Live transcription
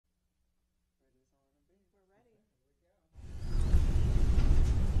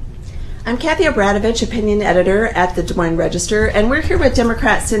I'm Cathy Glasson, opinion editor at the Des Moines Register, and we're here with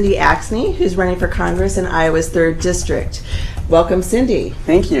Democrat Cindy Axne, who's running for Congress in Iowa's 3rd District. Welcome, Cindy.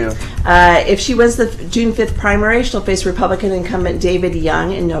 Thank you. If she wins the June 5th primary, she'll face Republican incumbent David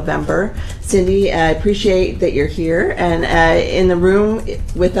Young in November. Cindy, I appreciate that you're here, and in the room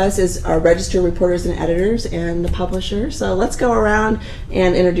with us is our Register reporters and editors and the publisher. So let's go around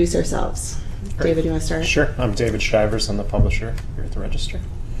and introduce ourselves. Great. David, you want to start? Sure. I'm David Shivers. I'm the publisher here at the Register.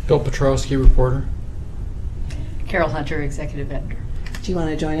 Bill Petrowski, reporter. Carol Hunter, executive editor. Do you want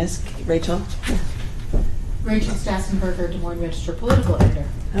to join us, Rachel? Yeah. Rachel Stassenberger, Des Moines Register political editor.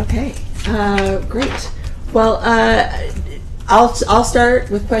 Okay, great. Well, I'll start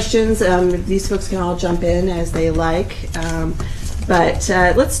with questions. These folks can all jump in as they like. But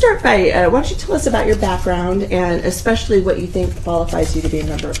let's start by, why don't you tell us about your background and especially what you think qualifies you to be a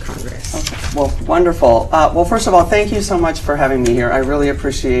member of Congress. Okay. Well, wonderful. Well, first of all, thank you so much for having me here. I really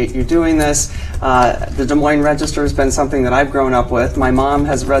appreciate you doing this. The Des Moines Register has been something that I've grown up with. My mom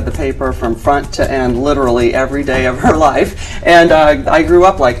has read the paper from front to end literally every day of her life, and I grew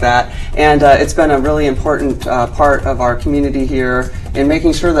up like that. And it's been a really important part of our community here in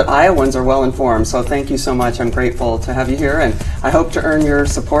making sure that Iowans are well informed. So thank you so much. I'm grateful to have you here, and I hope to earn your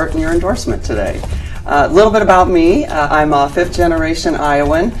support and your endorsement today. A little bit about me. I'm a 5th generation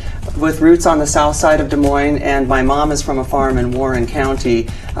Iowan with roots on the south side of Des Moines, and my mom is from a farm in Warren County.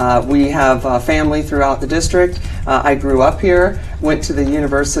 We have family throughout the district. I grew up here, went to the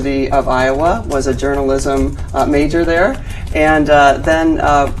University of Iowa, was a journalism major there, and then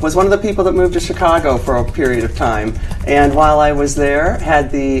was one of the people that moved to Chicago for a period of time. And while I was there, had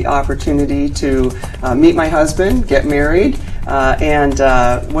the opportunity to meet my husband, get married, and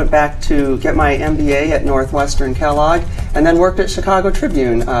went back to get my MBA at Northwestern Kellogg, and then worked at Chicago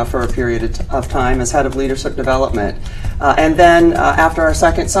Tribune for a period of time as head of leadership development. And then after our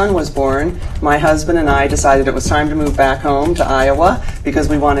second son was born, my husband and I decided it was time to move back home to Iowa because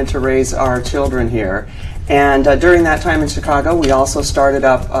we wanted to raise our children here. And during that time in Chicago, we also started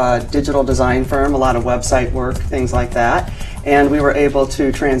up a digital design firm, a lot of website work, things like that. And we were able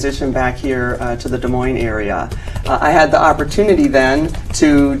to transition back here to the Des Moines area. I had the opportunity then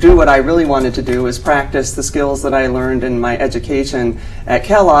to do what I really wanted to do, is practice the skills that I learned in my education at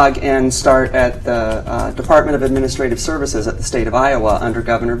Kellogg and start at the Department of Administrative Services at the state of Iowa under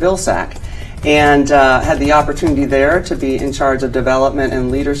Governor Vilsack. And had the opportunity there to be in charge of development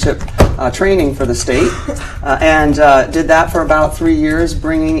and leadership training for the state, and did that for about 3 years,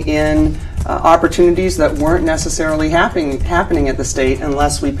 bringing in opportunities that weren't necessarily happening at the state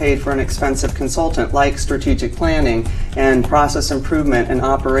unless we paid for an expensive consultant, like strategic planning and process improvement and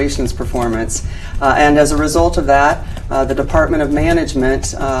operations performance. And as a result of that, the Department of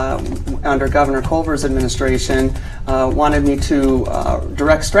Management under Governor Culver's administration wanted me to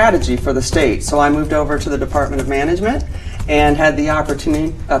direct strategy for the state. So I moved over to the Department of Management and had the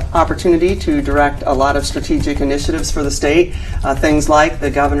opportunity to direct a lot of strategic initiatives for the state, things like the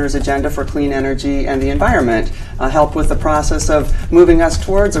governor's agenda for clean energy and the environment, helped with the process of moving us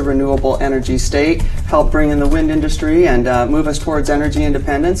towards a renewable energy state, helped bring in the wind industry and move us towards energy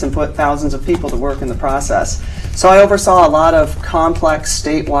independence and put thousands of people to work in the process. So I oversaw a lot of complex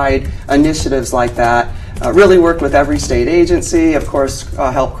statewide initiatives like that. Really worked with every state agency, of course,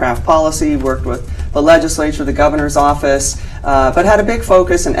 helped craft policy, worked with the legislature, the governor's office, but had a big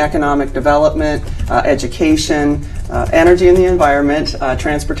focus in economic development, education, energy and the environment,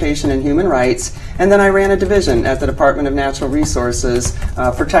 transportation and human rights. And then I ran a division at the Department of Natural Resources,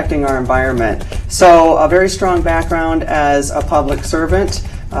 protecting our environment. So a very strong background as a public servant,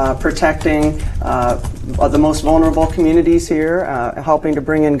 protecting the most vulnerable communities here, helping to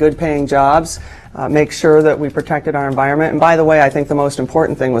bring in good paying jobs, make sure that we protected our environment. And by the way, I think the most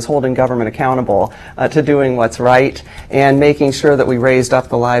important thing was holding government accountable to doing what's right and making sure that we raised up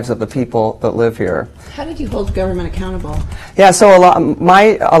the lives of the people that live here. How did you hold government accountable? Yeah, so a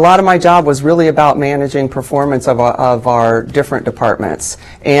lot of my job was really about managing performance of our different departments.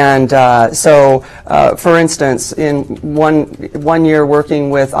 And for instance, in one year working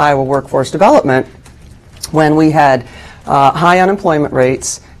with Iowa Workforce Development, when we had high unemployment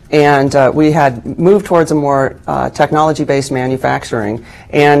rates, and we had moved towards a more technology-based manufacturing.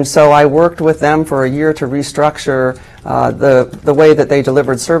 And so I worked with them for a year to restructure the way that they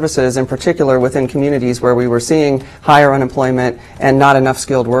delivered services, in particular within communities where we were seeing higher unemployment and not enough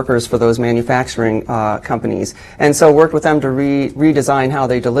skilled workers for those manufacturing companies. And so worked with them to redesign how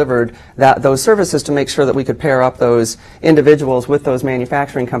they delivered those services to make sure that we could pair up those individuals with those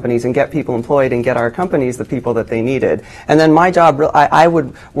manufacturing companies and get people employed and get our companies the people that they needed. And then my job, I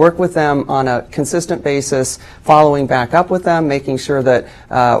would work with them on a consistent basis, following back up with them, making sure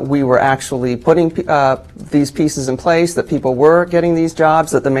that we were actually putting these pieces in place, that people were getting these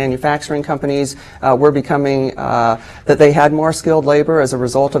jobs, that the manufacturing companies were becoming, that they had more skilled labor as a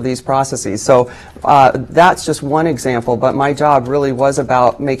result of these processes. So that's just one example, but my job really was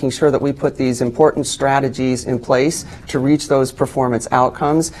about making sure that we put these important strategies in place to reach those performance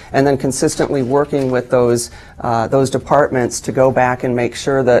outcomes, and then consistently working with those departments to go back and make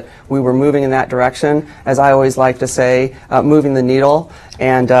sure that we were moving in that direction, as I always like to say, moving the needle,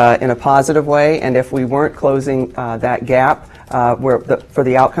 and in a positive way. And if we weren't closing that gap for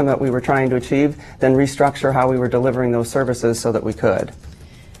the outcome that we were trying to achieve, then restructure how we were delivering those services so that we could.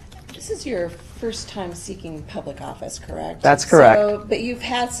 This is your first time seeking public office, correct? That's correct. So, but you've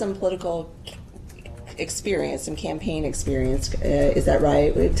had some political experience, some campaign experience, is that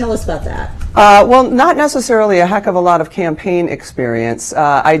right? Tell us about that. Well, not necessarily a heck of a lot of campaign experience.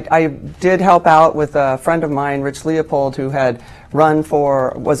 I did help out with a friend of mine, Rich Leopold, who had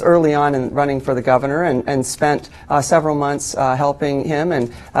was early on in running for the governor, and spent several months helping him,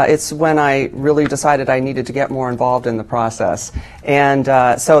 and it's when I really decided I needed to get more involved in the process. And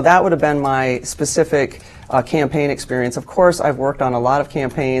so that would have been my specific campaign experience. Of course, I've worked on a lot of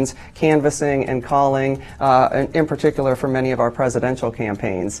campaigns, canvassing and calling, in particular for many of our presidential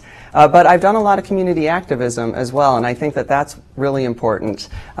campaigns. But I've done a lot of community activism as well, and I think that that's really important.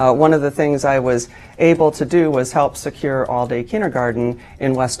 One of the things I was able to do was help secure all-day kindergarten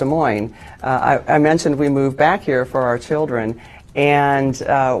in West Des Moines. I mentioned we moved back here for our children, and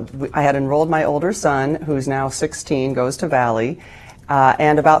I had enrolled my older son, who's now 16, goes to Valley.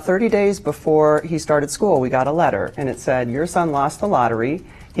 And about 30 days before he started school, we got a letter, and it said, "Your son lost the lottery.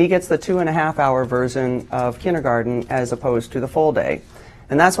 He gets the 2.5-hour version of kindergarten as opposed to the full day."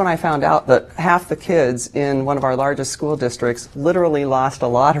 And that's when I found out that half the kids in one of our largest school districts literally lost a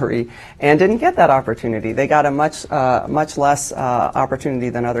lottery and didn't get that opportunity. They got a much less opportunity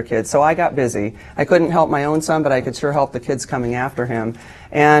than other kids. So I got busy. I couldn't help my own son, but I could sure help the kids coming after him,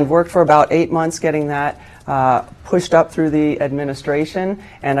 and worked for about 8 months getting that pushed up through the administration,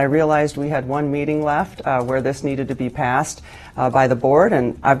 and I realized we had one meeting left where this needed to be passed by the board,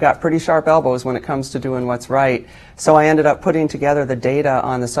 and I've got pretty sharp elbows when it comes to doing what's right. So I ended up putting together the data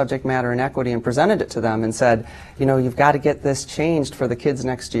on the subject matter and equity and presented it to them and said, you know, you've got to get this changed for the kids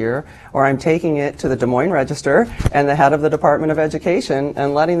next year, or I'm taking it to the Des Moines Register and the head of the Department of Education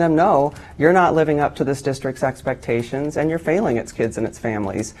and letting them know you're not living up to this district's expectations and you're failing its kids and its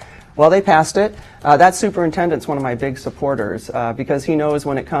families. Well, they passed it. That superintendent's one of my big supporters because he knows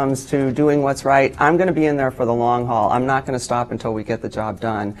when it comes to doing what's right, I'm going to be in there for the long haul. I'm not going to stop until we get the job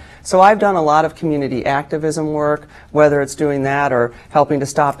done. So I've done a lot of community activism work, whether it's doing that or helping to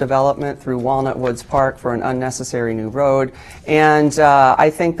stop development through Walnut Woods Park for an unnecessary new road. And I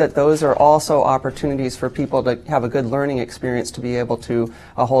think that those are also opportunities for people to have a good learning experience to be able to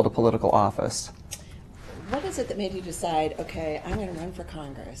hold a political office. What is it that made you decide, okay, I'm going to run for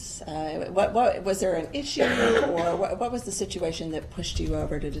Congress? What was there an issue, or what was the situation that pushed you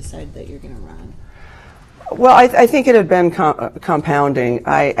over to decide that you're going to run? Well, I think it had been compounding.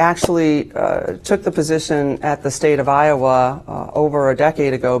 I actually took the position at the state of Iowa over a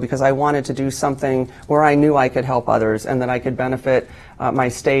decade ago because I wanted to do something where I knew I could help others and that I could benefit my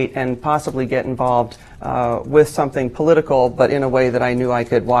state and possibly get involved with something political, but in a way that I knew I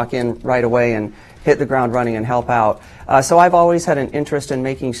could walk in right away and hit the ground running and help out. So I've always had an interest in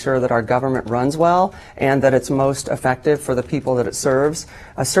making sure that our government runs well and that it's most effective for the people that it serves.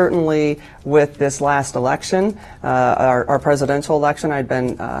 Certainly with this last election, our presidential election, I'd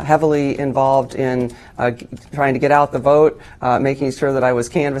been heavily involved in trying to get out the vote, making sure that I was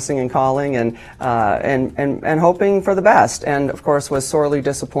canvassing and calling and hoping for the best, and of course was sorely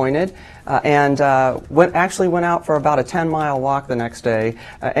disappointed and actually went out for about a 10-mile walk the next day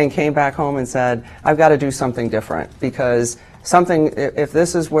and came back home and said, I've got to do something different, because if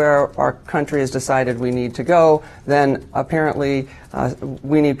this is where our country has decided we need to go, then apparently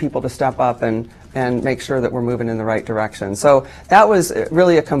we need people to step up and make sure that we're moving in the right direction. So that was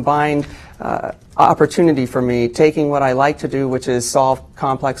really a combined opportunity for me, taking what I like to do, which is solve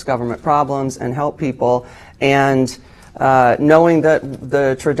complex government problems and help people, and knowing that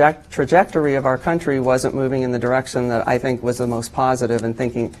the trajectory of our country wasn't moving in the direction that I think was the most positive,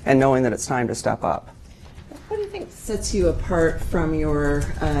 and knowing that it's time to step up. What do you think sets you apart from your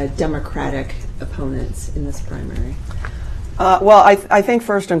Democratic opponents in this primary? Well, I think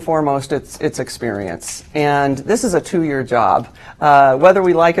first and foremost it's experience, and this is a 2-year job. Whether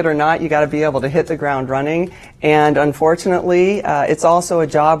we like it or not, you got to be able to hit the ground running, and unfortunately, it's also a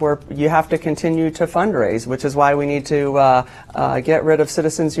job where you have to continue to fundraise, which is why we need to get rid of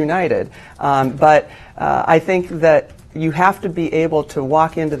Citizens United. But I think that you have to be able to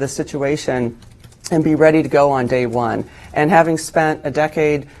walk into the situation and be ready to go on day one. And having spent a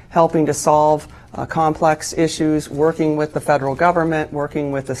decade helping to solve complex issues, working with the federal government, working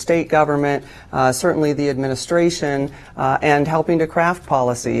with the state government, certainly the administration, and helping to craft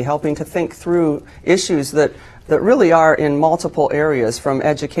policy, helping to think through issues that really are in multiple areas, from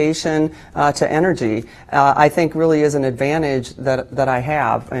education to energy, I think really is an advantage that I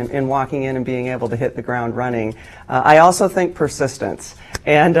have in walking in and being able to hit the ground running. I also think persistence.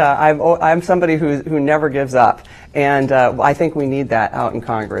 And I'm somebody who never gives up. And I think we need that out in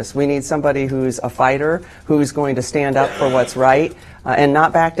Congress. We need somebody who's a fighter, who's going to stand up for what's right and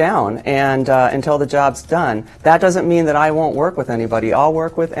not back down and until the job's done. That doesn't mean that I won't work with anybody. I'll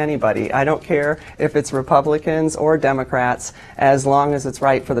work with anybody. I don't care if it's Republicans or Democrats, as long as it's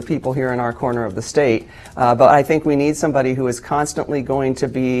right for the people here in our corner of the state. But I think we need somebody who is constantly going to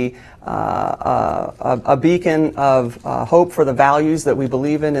be a beacon of hope for the values that we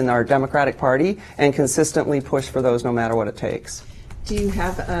believe in our Democratic Party, and consistently push for those no matter what it takes. Do you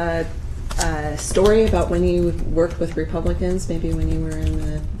have a story about when you worked with Republicans, maybe when you were in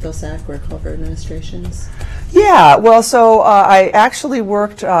the Vilsack or Culver administrations? Yeah, well, so I actually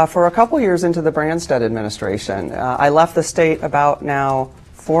worked for a couple years into the Branstad administration. I left the state about now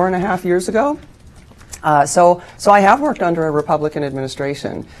 4.5 years ago. So I have worked under a Republican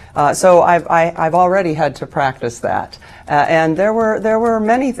administration. So I've already had to practice that. And there were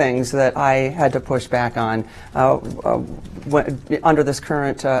many things that I had to push back on under this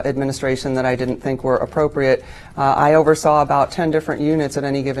current administration that I didn't think were appropriate. I oversaw about 10 different units at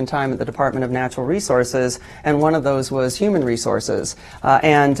any given time at the Department of Natural Resources, and one of those was human resources.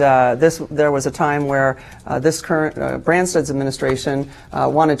 There was a time where this current Branstad's administration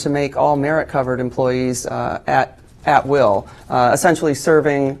wanted to make all merit-covered employees at will, essentially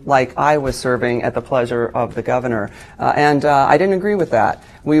serving like I was serving at the pleasure of the governor. I didn't agree with that.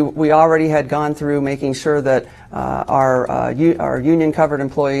 We already had gone through making sure that our union-covered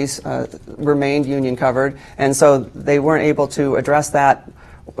employees remained union-covered, and so they weren't able to address that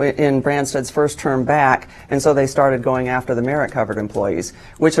in Branstad's first term back, and so they started going after the merit-covered employees,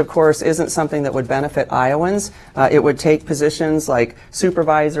 which of course isn't something that would benefit Iowans. It would take positions like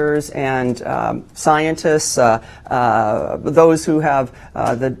supervisors and scientists, those who have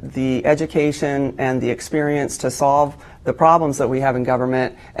the education and the experience to solve the problems that we have in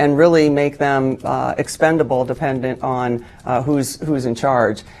government, and really make them expendable dependent on who's in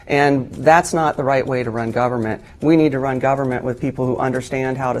charge. And that's not the right way to run government. We need to run government with people who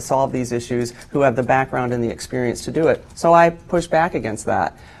understand how to solve these issues, who have the background and the experience to do it. So I push back against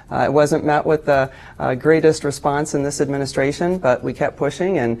that. It wasn't met with the greatest response in this administration, but we kept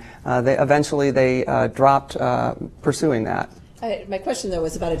pushing, and eventually they dropped pursuing that. My question, though,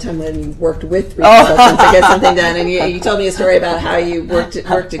 was about a time when you worked with Republicans to get something done, and you told me a story about how you worked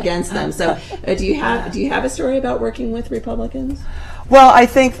against them. So, do you have a story about working with Republicans? Well, I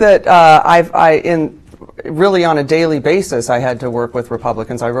think that really on a daily basis, I had to work with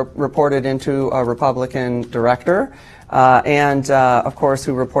Republicans. I reported into a Republican director, and of course,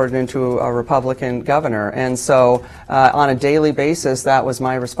 who reported into a Republican governor. And so, on a daily basis, that was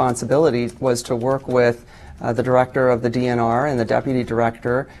my responsibility, was to work with the director of the DNR and the deputy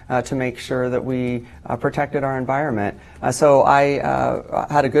director to make sure that we protected our environment. So I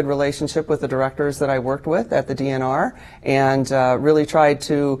had a good relationship with the directors that I worked with at the DNR, and really tried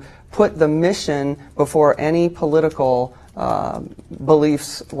to put the mission before any political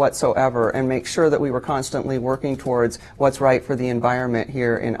beliefs whatsoever, and make sure that we were constantly working towards what's right for the environment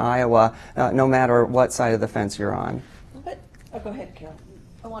here in Iowa, no matter what side of the fence you're on. Go ahead, Carol.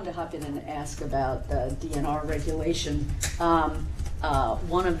 I wanted to hop in and ask about the DNR regulation.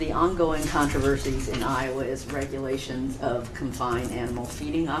 One of the ongoing controversies in Iowa is regulations of confined animal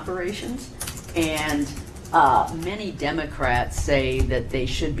feeding operations. And many Democrats say that they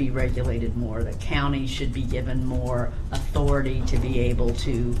should be regulated more, that counties should be given more authority to be able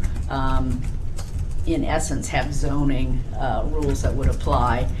to, in essence, have zoning rules that would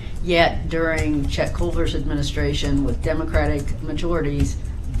apply. Yet during Chet Culver's administration with Democratic majorities,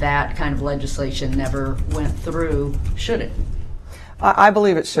 that kind of legislation never went through. Should it? I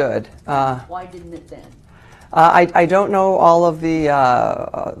believe it should. Why didn't it then? I don't know all of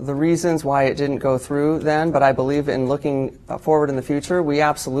the reasons why it didn't go through then, but I believe in looking forward in the future, we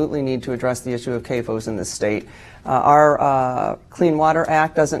absolutely need to address the issue of CAFOs in this state. Our Clean Water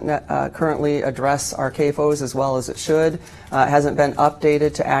Act doesn't currently address our CAFOs as well as it should. It hasn't been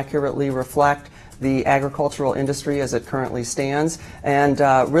updated to accurately reflect the agricultural industry as it currently stands, and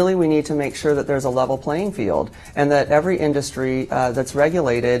really we need to make sure that there's a level playing field and that every industry that's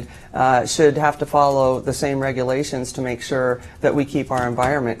regulated should have to follow the same regulations to make sure that we keep our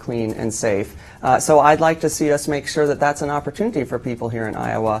environment clean and safe. So I'd like to see us make sure that that's an opportunity for people here in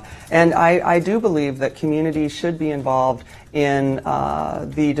Iowa. And I do believe that communities should be involved in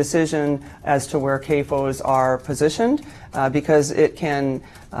the decision as to where CAFOs are positioned because it can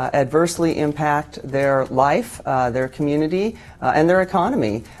adversely impact their life, their community, and their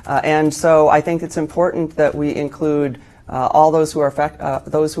economy. And so I think it's important that we include all those who are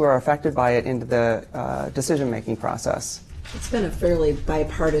affected by it into the decision-making process. It's been a fairly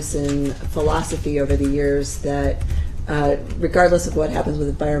bipartisan philosophy over the years that regardless of what happens with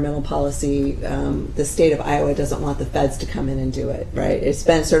environmental policy, the state of Iowa doesn't want the feds to come in and do it, right? It's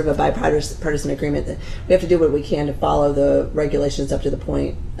been sort of a bipartisan agreement that we have to do what we can to follow the regulations up to the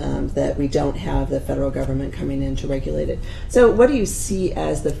point that we don't have the federal government coming in to regulate it. So what do you see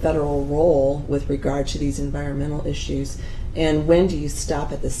as the federal role with regard to these environmental issues? And when do you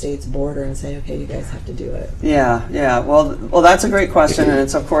stop at the state's border and say, okay, you guys have to do it? Yeah. Well, that's a great question, and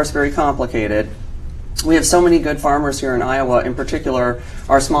it's of course very complicated. We have so many good farmers here in Iowa, in particular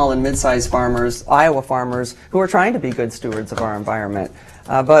our small and mid-sized farmers, Iowa farmers, who are trying to be good stewards of our environment.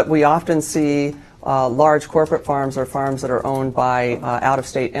 But we often see large corporate farms or farms that are owned by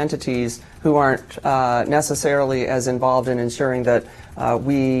out-of-state entities who aren't necessarily as involved in ensuring that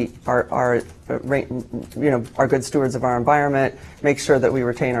we are good stewards of our environment, make sure that we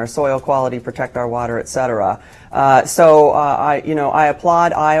retain our soil quality, protect our water, etc. So I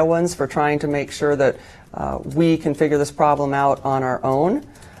applaud Iowans for trying to make sure that we can figure this problem out on our own.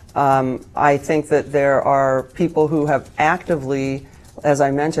 I think that there are people who have actively, as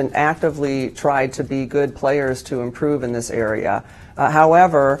I mentioned, actively tried to be good players to improve in this area.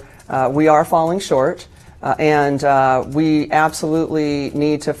 However, we are falling short. And we absolutely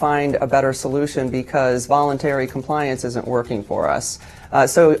need to find a better solution because voluntary compliance isn't working for us.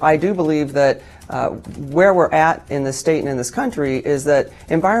 So I do believe that where we're at in the state and in this country is that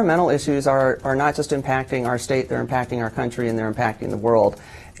environmental issues are not just impacting our state, they're impacting our country and they're impacting the world.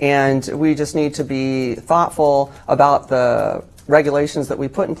 And we just need to be thoughtful about the regulations that we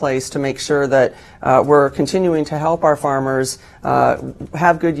put in place to make sure that we're continuing to help our farmers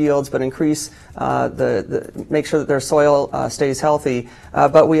have good yields, but increase make sure that their soil stays healthy.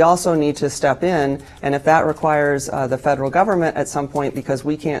 But we also need to step in, and if that requires the federal government at some point because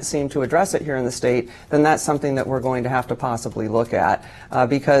we can't seem to address it here in the state, then that's something that we're going to have to possibly look at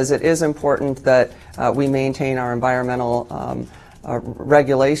because it is important that we maintain our environmental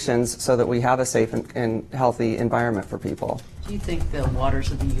regulations so that we have a safe and healthy environment for people. Do you think the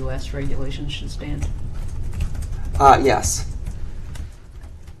waters of the U.S. regulations should stand? Yes.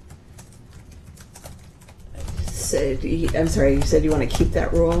 So, I'm sorry, you said you want to keep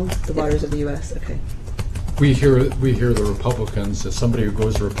that rule, the waters of the U.S.? Okay. We hear the Republicans, as somebody who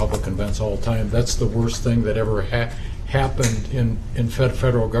goes to Republican events all the time, that's the worst thing that ever happened in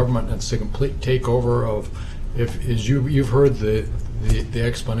federal government, and it's a complete takeover of, as you've heard the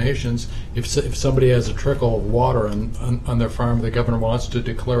explanations, if somebody has a trickle of water on their farm, the governor wants to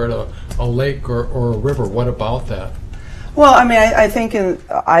declare it a lake or a river. What about that? Well, I mean, I think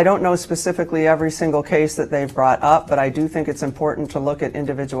I don't know specifically every single case that they've brought up, but I do think it's important to look at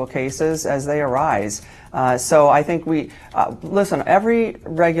individual cases as they arise. So I think listen, every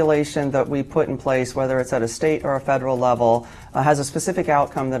regulation that we put in place, whether it's at a state or a federal level, has a specific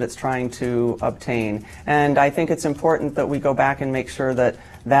outcome that it's trying to obtain. And I think it's important that we go back and make sure that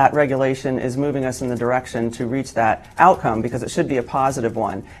that regulation is moving us in the direction to reach that outcome, because it should be a positive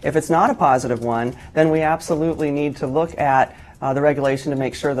one. If it's not a positive one, then we absolutely need to look at the regulation to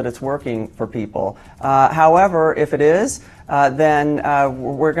make sure that it's working for people. However, if it is, then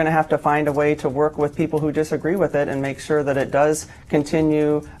we're going to have to find a way to work with people who disagree with it and make sure that it does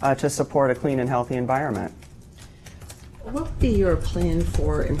continue to support a clean and healthy environment. What would be your plan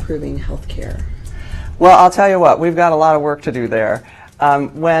for improving health care? Well, I'll tell you what, we've got a lot of work to do there.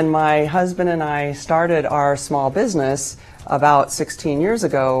 When my husband and I started our small business about 16 years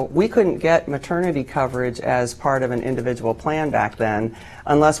ago, we couldn't get maternity coverage as part of an individual plan back then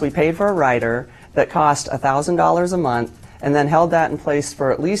unless we paid for a rider that cost $1,000 a month and then held that in place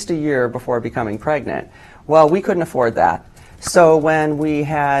for at least a year before becoming pregnant. Well, we couldn't afford that. So when we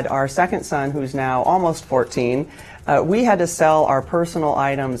had our second son, who's now almost 14, we had to sell our personal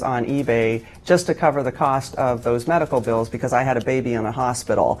items on eBay just to cover the cost of those medical bills because I had a baby in a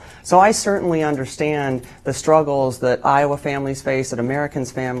hospital. So I certainly understand the struggles that Iowa families face, that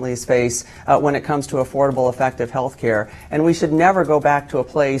Americans families face when it comes to affordable, effective health care. And we should never go back to a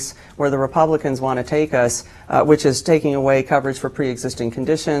place where the Republicans want to take us, which is taking away coverage for pre-existing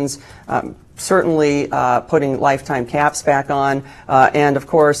conditions, certainly putting lifetime caps back on, and of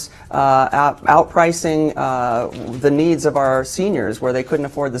course outpricing the needs of our seniors where they couldn't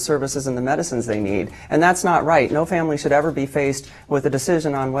afford the services and the medicines they need. And that's not right. No family should ever be faced with a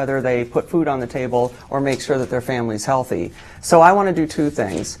decision on whether they put food on the table or make sure that their family's healthy. So I want to do two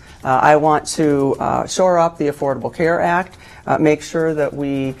things. I want to shore up the Affordable Care Act, make sure that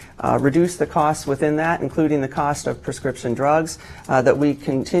we reduce the costs within that, including the cost of prescription drugs, that we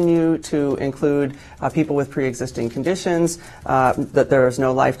continue to include people with pre-existing conditions, that there's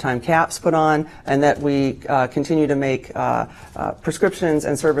no lifetime caps put on, and that we continue to make prescriptions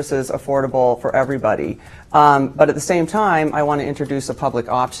and services affordable for everybody. But at the same time, I want to introduce a public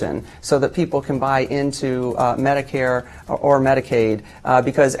option so that people can buy into Medicare or Medicaid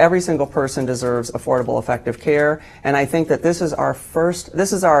because every single person deserves affordable, effective care. And I think that this is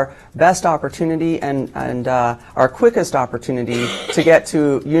our best opportunity and our quickest opportunity to get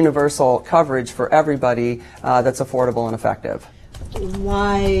to universal coverage for everybody that's affordable and effective.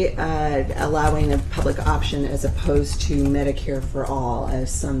 Why allowing a public option as opposed to Medicare for all,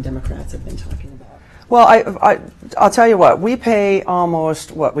 as some Democrats have been talking about? Well, I'll tell you what, we pay about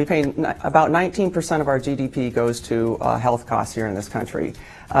 19% of our GDP goes to health costs here in this country.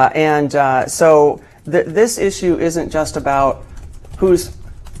 So this issue isn't just about who's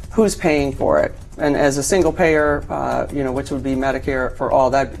paying for it. And as a single payer, which would be Medicare for all,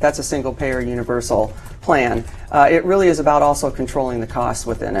 that's a single payer universal plan. It really is about also controlling the costs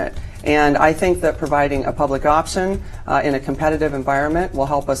within it. And I think that providing a public option in a competitive environment will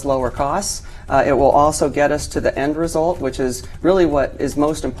help us lower costs. It will also get us to the end result, which is really what is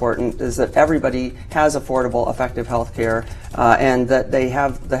most important, is that everybody has affordable, effective health care and that they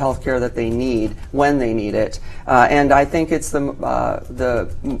have the health care that they need when they need it. And I think it's the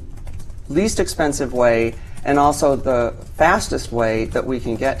least expensive way and also the fastest way that we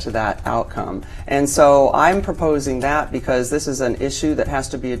can get to that outcome. And so I'm proposing that because this is an issue that has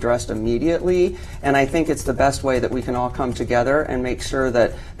to be addressed immediately, and I think it's the best way that we can all come together and make sure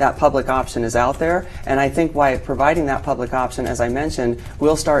that that public option is out there. And I think by providing that public option, as I mentioned,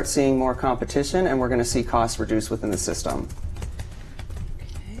 we'll start seeing more competition and we're going to see costs reduced within the system.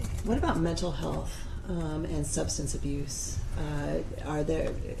 Okay. What about mental health and substance abuse?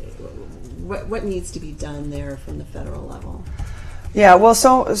 What needs to be done there from the federal level? Yeah, well,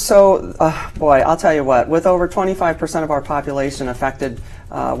 boy, I'll tell you what, with over 25% of our population affected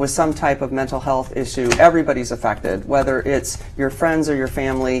with some type of mental health issue, everybody's affected, whether it's your friends or your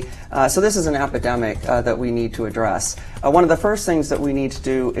family. So this is an epidemic that we need to address. One of the first things that we need to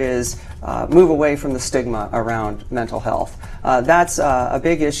do is move away from the stigma around mental health. That's a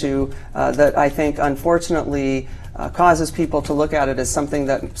big issue that I think, unfortunately, causes people to look at it as something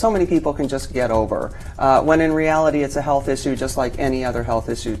that so many people can just get over, when in reality it's a health issue just like any other health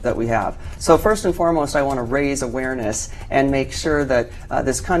issue that we have. So first and foremost, I want to raise awareness and make sure that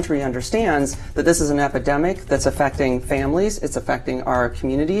this country understands that this is an epidemic that's affecting families, it's affecting our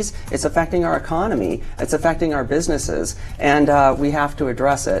communities, it's affecting our economy, it's affecting our businesses, and we have to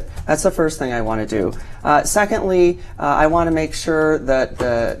address it. That's the first thing I want to do. Secondly, I want to make sure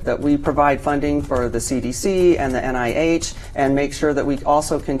that we provide funding for the CDC and the NIH, and make sure that we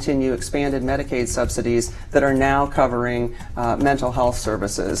also continue expanded Medicaid subsidies that are now covering mental health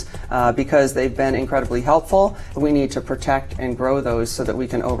services because they've been incredibly helpful. We need to protect and grow those so that we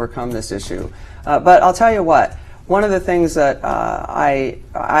can overcome this issue. But I'll tell you what, one of the things that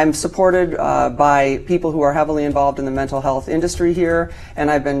I'm supported by people who are heavily involved in the mental health industry here, and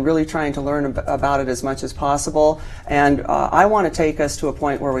I've been really trying to learn about it as much as possible. And I want to take us to a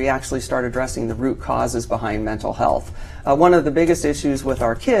point where we actually start addressing the root causes behind mental health. One of the biggest issues with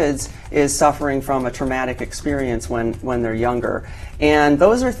our kids is suffering from a traumatic experience when they're younger. And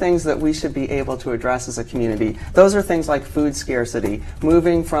those are things that we should be able to address as a community. Those are things like food scarcity,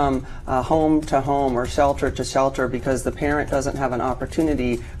 moving from home to home or shelter to shelter because the parent doesn't have an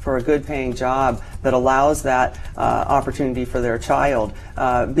opportunity for a good paying job that allows that opportunity for their child.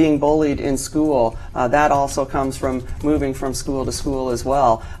 Being bullied in school, that also comes from moving from school to school as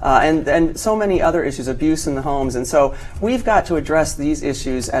well. And so many other issues, abuse in the homes. And so we've got to address these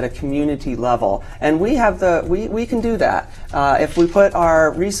issues at a community level. And we can do that if we put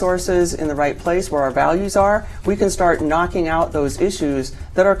our resources in the right place where our values are, we can start knocking out those issues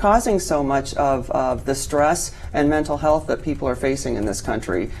that are causing so much of the stress and mental health that people are facing in this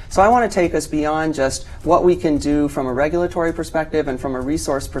country. So I want to take us beyond just what we can do from a regulatory perspective and from a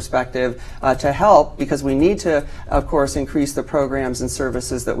resource perspective to help, because we need to, of course, increase the programs and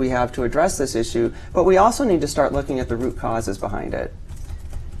services that we have to address this issue, but we also need to start looking at the root causes behind it.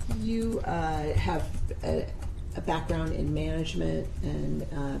 You have a background in management and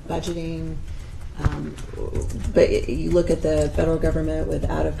budgeting, but you look at the federal government with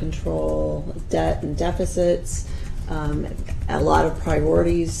out of control debt and deficits, a lot of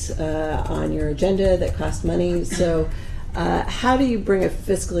priorities on your agenda that cost money. So how do you bring a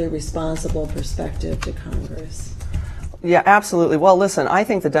fiscally responsible perspective to Congress? Yeah, absolutely. Well, listen, I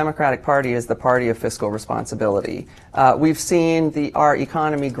think the Democratic Party is the party of fiscal responsibility. We've seen our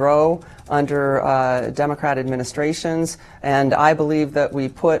economy grow under Democrat administrations, and I believe that we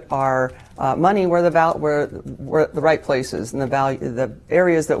put our money where the right places and the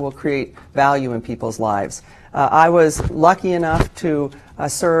areas that will create value in people's lives. I was lucky enough to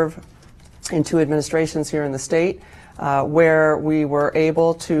serve in 2 administrations here in the state where we were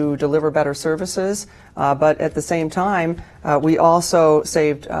able to deliver better services, but at the same time, we also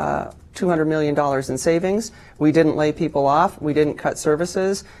saved $200 million in savings. We didn't lay people off. We didn't cut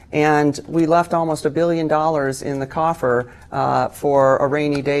services. And we left almost $1 billion in the coffer for a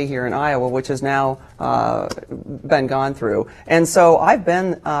rainy day here in Iowa, which has now been gone through. And so I've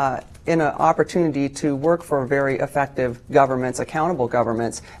been in an opportunity to work for very effective governments, accountable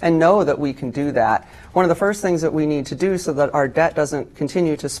governments, and know that we can do that. One of the first things that we need to do so that our debt doesn't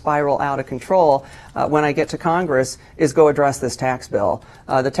continue to spiral out of control when I get to Congress is go address this tax bill.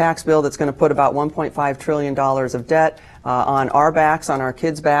 The tax bill that's going to put about $1.5 trillion of debt on our backs, on our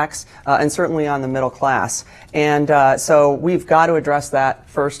kids' backs, and certainly on the middle class. And so we've got to address that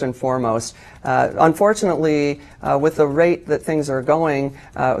first and foremost. Unfortunately, with the rate that things are going,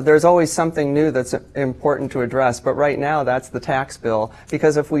 there's always something new that's important to address. But right now, that's the tax bill.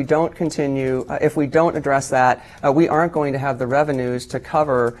 Because if we don't if we don't address that, we aren't going to have the revenues to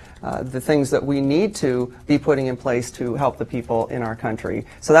cover the things that we need to be putting in place to help the people in our country.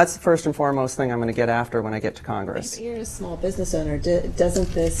 So that's the first and foremost thing I'm going to get after when I get to Congress. You're a small business owner.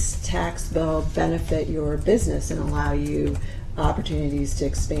 Doesn't this tax bill benefit your business and allow you opportunities to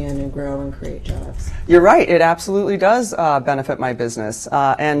expand and grow and create jobs? You're right. It absolutely does benefit my business.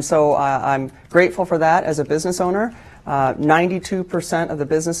 And so I'm grateful for that as a business owner. 92% of the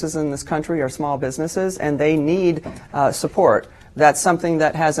businesses in this country are small businesses, and they need support. That's something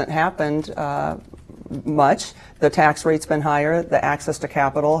that hasn't happened much. The tax rate's been higher, the access to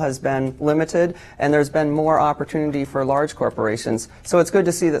capital has been limited, and there's been more opportunity for large corporations. So it's good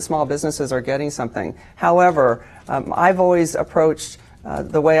to see that small businesses are getting something. However, I've always approached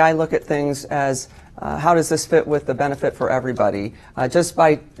the way I look at things as how does this fit with the benefit for everybody?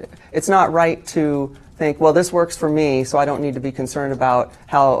 It's not right to think, well, this works for me, so I don't need to be concerned about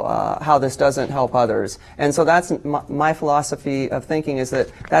how this doesn't help others. And so that's my philosophy of thinking, is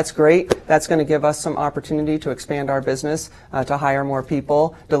that that's great. That's going to give us some opportunity to expand our business, to hire more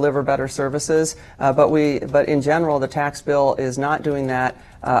people, deliver better services. But in general, the tax bill is not doing that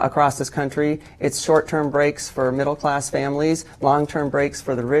across this country. It's short-term breaks for middle-class families, long-term breaks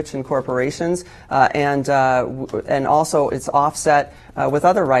for the rich and corporations, and also it's offset with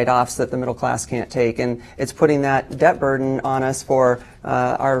other write-offs that the middle class can't take, and it's putting that debt burden on us for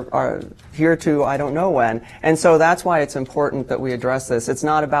our here to I don't know when. And so that's why it's important that we address this. It's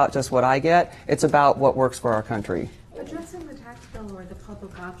not about just what I get, it's about what works for our country. Addressing the tax bill or the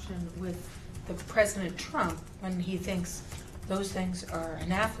public option with the President Trump, when he thinks those things are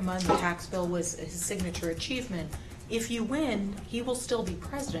anathema and the tax bill was his signature achievement, if you win, he will still be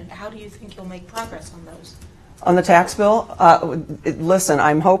president. How do you think you'll make progress on those? On the tax bill, listen,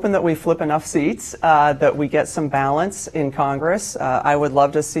 I'm hoping that we flip enough seats, that we get some balance in Congress. I would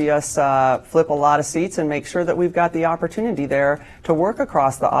love to see us flip a lot of seats and make sure that we've got the opportunity there to work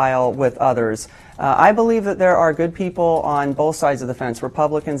across the aisle with others. I believe that there are good people on both sides of the fence,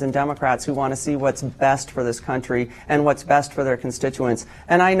 Republicans and Democrats, who want to see what's best for this country and what's best for their constituents.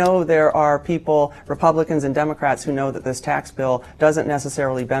 And I know there are people, Republicans and Democrats, who know that this tax bill doesn't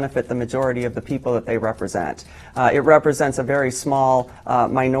necessarily benefit the majority of the people that they represent. It represents a very small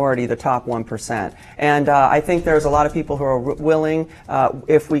minority, the top 1%. And I think there's a lot of people who are willing,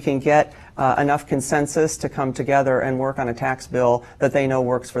 if we can get enough consensus to come together and work on a tax bill that they know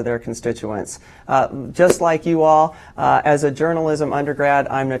works for their constituents. Just like you all, as a journalism undergrad,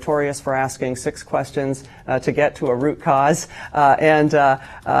 I'm notorious for asking 6 questions to get to a root cause, and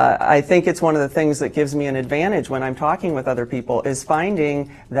I think it's one of the things that gives me an advantage when I'm talking with other people is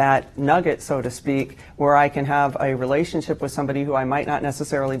finding that nugget, so to speak, where I can have a relationship with somebody who I might not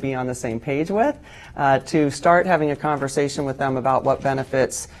necessarily be on the same page with, to start having a conversation with them about what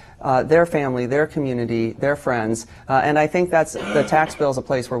benefits their family, their community, their friends, and I think that's the tax bill is a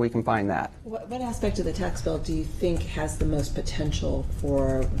place where we can find that. What aspect of the tax bill do you think has the most potential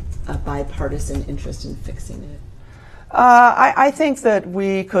for a bipartisan interest in fixing it? I think that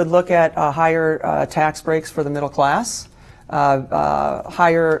we could look at higher tax breaks for the middle class,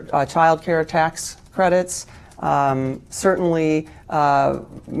 higher child care tax credits, certainly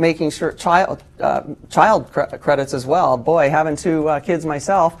making sure child credits as well. Boy, having 2 kids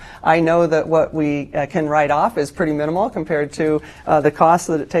myself, I know that what we can write off is pretty minimal compared to the cost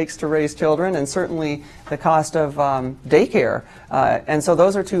that it takes to raise children, and certainly the cost of daycare. And so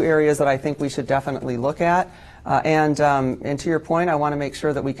those are 2 areas that I think we should definitely look at. And to your point, I want to make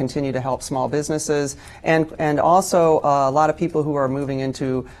sure that we continue to help small businesses and also a lot of people who are moving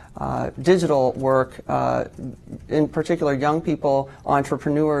into digital work, in particular young people,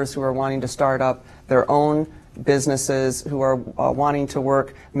 entrepreneurs who are wanting to start up their own businesses, who are wanting to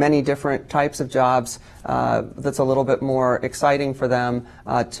work many different types of jobs that's a little bit more exciting for them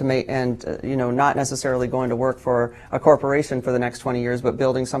to make, and not necessarily going to work for a corporation for the next 20 years, but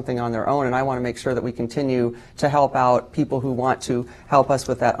building something on their own. And I want to make sure that we continue to help out people who want to help us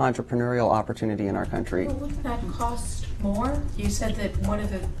with that entrepreneurial opportunity in our country. Well, wouldn't that cost more? You said that one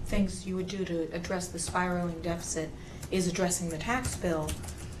of the things you would do to address the spiraling deficit is addressing the tax bill.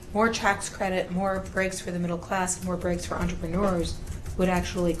 More tax credit, more breaks for the middle class, more breaks for entrepreneurs would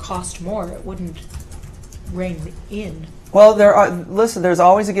actually cost more. It wouldn't rein in. Well, there's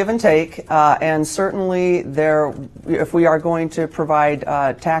always a give and take, and certainly if we are going to provide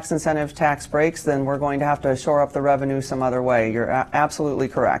tax incentive tax breaks, then we're going to have to shore up the revenue some other way. You're absolutely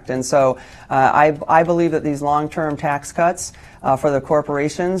correct. And so I believe that these long-term tax cuts for the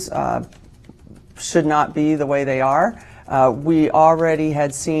corporations should not be the way they are. We already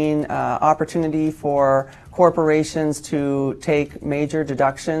had seen opportunity for corporations to take major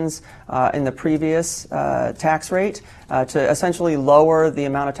deductions in the previous tax rate to essentially lower the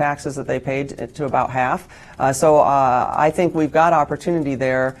amount of taxes that they paid to about half. So I think we've got opportunity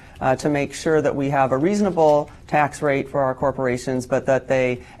there to make sure that we have a reasonable tax rate for our corporations, but that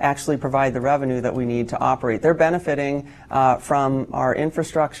they actually provide the revenue that we need to operate. They're benefiting from our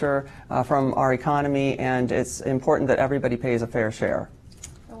infrastructure, from our economy, and it's important that everybody pays a fair share.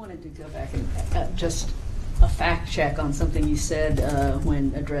 I wanted to go back and just a fact check on something you said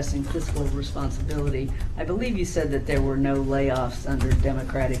when addressing fiscal responsibility. I believe you said that there were no layoffs under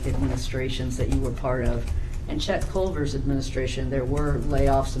Democratic administrations that you were part of. And Chet Culver's administration, there were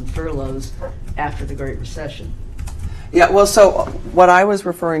layoffs and furloughs after the Great Recession. Yeah, well, so what I was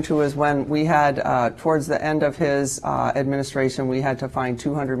referring to is when we had, towards the end of his administration, we had to find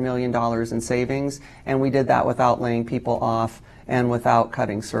 $200 million in savings, and we did that without laying people off and without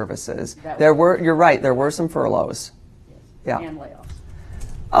cutting services. You're right, there were some furloughs. Yes. Yeah. And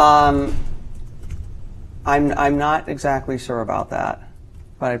layoffs. I'm not exactly sure about that,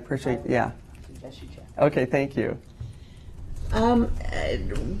 but I appreciate, yeah. Suggest you check. Okay, thank you.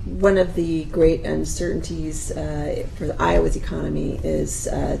 One of the great uncertainties for Iowa's economy is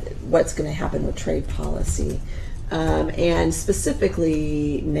what's going to happen with trade policy, and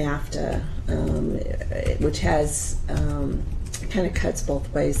specifically NAFTA, which has kind of cuts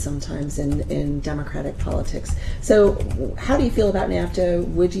both ways sometimes in Democratic politics. So how do you feel about NAFTA?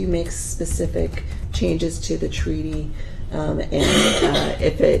 Would you make specific changes to the treaty? And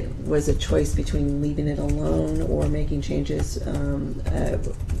if it was a choice between leaving it alone or making changes,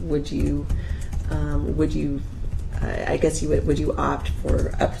 would you would you opt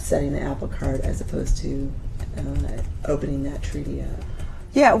for upsetting the apple cart as opposed to opening that treaty up?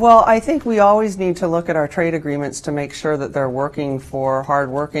 Yeah, well, I think we always need to look at our trade agreements to make sure that they're working for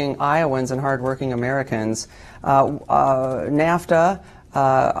hardworking Iowans and hardworking Americans. NAFTA,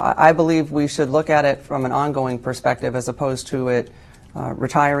 I believe we should look at it from an ongoing perspective as opposed to it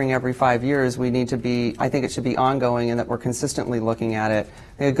retiring every 5 years. We need to be, I think it should be ongoing and that we're consistently looking at it.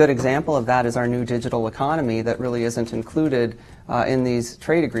 A good example of that is our new digital economy that really isn't included in these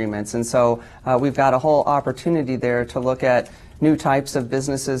trade agreements. And so we've got a whole opportunity there to look at new types of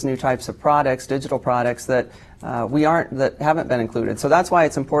businesses, new types of products, digital products that that haven't been included. So that's why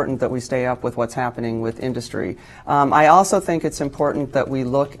it's important that we stay up with what's happening with industry. I also think it's important that we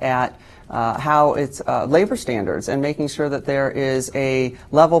look at how it's labor standards and making sure that there is a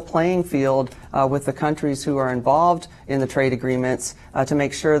level playing field with the countries who are involved in the trade agreements to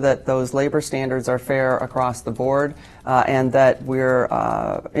make sure that those labor standards are fair across the board and that we're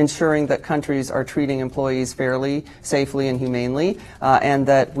ensuring that countries are treating employees fairly, safely, and humanely, and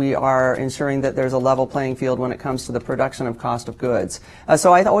that we are ensuring that there's a level playing field when it comes to the production of cost of goods.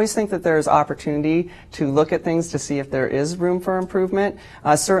 So I always think that there's opportunity to look at things to see if there is room for improvement.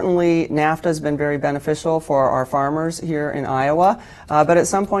 Certainly, NAFTA has been very beneficial for our farmers here in Iowa, but at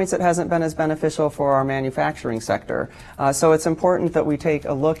some points it hasn't been as beneficial for our manufacturing sector. So it's important that we take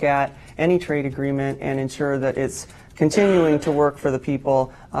a look at any trade agreement and ensure that it's continuing to work for the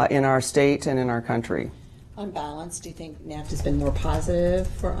people in our state and in our country. On balance, do you think NAFTA has been more positive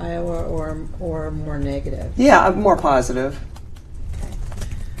for Iowa or more negative? Yeah, more positive. Okay.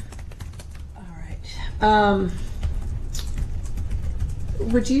 All right.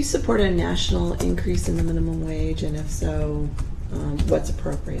 Would you support a national increase in the minimum wage, and if so, what's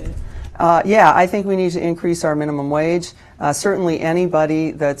appropriate? Yeah, I think we need to increase our minimum wage. Certainly anybody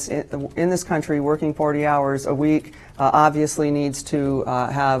that's in this country working 40 hours a week obviously needs to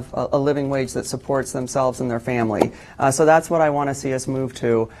have a living wage that supports themselves and their family. So that's what I want to see us move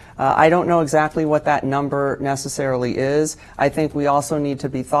to. I don't know exactly what that number necessarily is. I think we also need to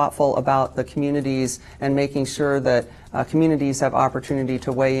be thoughtful about the communities and making sure that communities have opportunity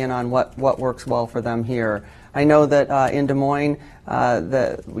to weigh in on what works well for them here. I know that in Des Moines,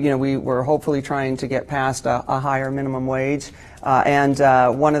 we were hopefully trying to get past a higher minimum wage, and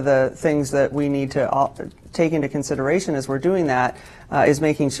one of the things that we need to take into consideration as we're doing that is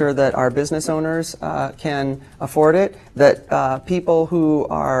making sure that our business owners can afford it, that people who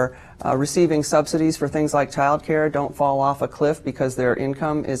are receiving subsidies for things like childcare don't fall off a cliff because their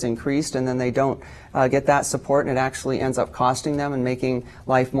income is increased and then they don't get that support and it actually ends up costing them and making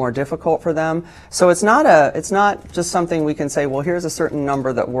life more difficult for them. So it's not just something we can say, well, here's a certain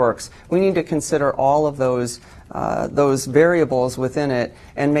number that works. We need to consider all of those variables within it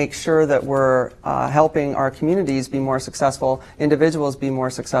and make sure that we're helping our communities be more successful, individuals be more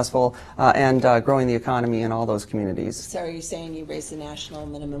successful, and growing the economy in all those communities. So are you saying you raise the national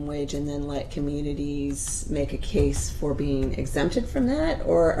minimum wage and then let communities make a case for being exempted from that?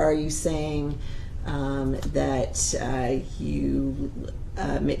 Or are you saying that you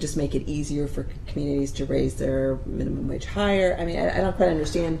just make it easier for communities to raise their minimum wage higher? I mean, I don't quite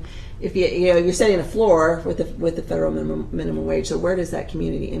understand. If you're setting a floor with the federal minimum wage, so where does that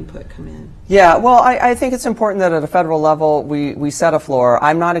community input come in? Yeah, well, I think it's important that at a federal level we set a floor.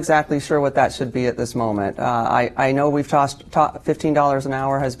 I'm not exactly sure what that should be at this moment. I know we've $15 an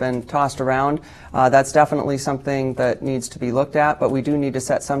hour has been tossed around. That's definitely something that needs to be looked at, but we do need to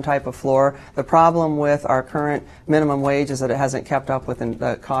set some type of floor. The problem with our current minimum wage is that it hasn't kept up with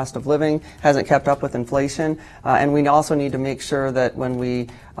the cost of living, hasn't kept up with inflation, and we also need to make sure that when we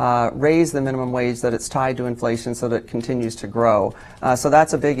raise the minimum wage that it's tied to inflation so that it continues to grow. So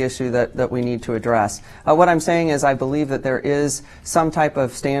that's a big issue that we need to address. What I'm saying is I believe that there is some type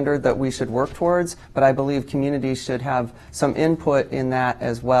of standard that we should work towards, but I believe communities should have some input in that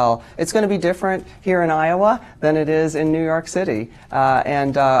as well. It's going to be different here in Iowa than it is in New York City,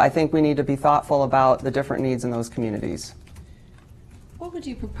 and I think we need to be thoughtful about the different needs in those communities. What would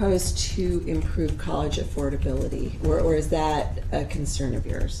you propose to improve college affordability, or is that a concern of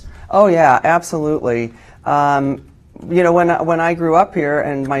yours? Oh yeah, absolutely. When I grew up here,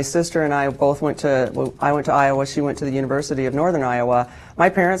 and my sister and I both I went to Iowa, she went to the University of Northern Iowa, my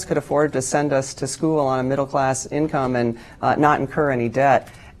parents could afford to send us to school on a middle-class income and not incur any debt.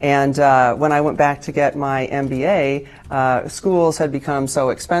 And when I went back to get my MBA, schools had become so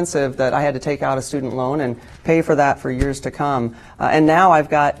expensive that I had to take out a student loan and pay for that for years to come. And now I've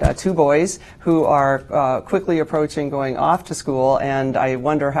got two boys who are quickly approaching going off to school, and I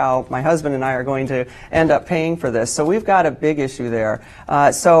wonder how my husband and I are going to end up paying for this. So we've got a big issue there.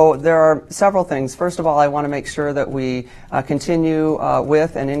 So there are several things. First of all, I want to make sure that we continue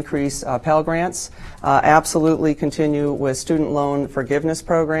with and increase Pell Grants, absolutely continue with student loan forgiveness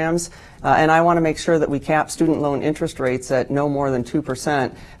programs, and I want to make sure that we cap student loan interest rates at no more than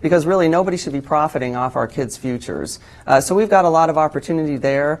 2%, because really nobody should be profiting off our kids' futures. So we've got a lot of opportunity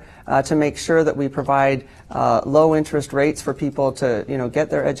there to make sure that we provide low interest rates for people to get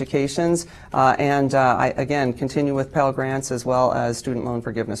their educations, and again continue with Pell Grants as well as student loan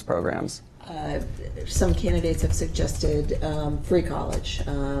forgiveness programs. Some candidates have suggested free college,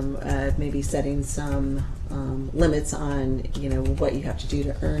 maybe setting some limits on what you have to do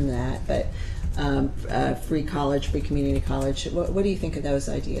to earn that. But free college, free community college. What do you think of those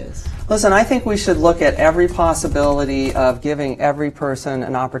ideas? Listen, I think we should look at every possibility of giving every person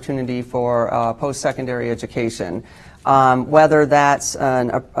an opportunity for post-secondary education. Whether that's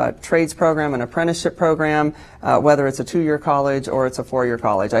a trades program, an apprenticeship program, whether it's a 2-year college or it's a 4-year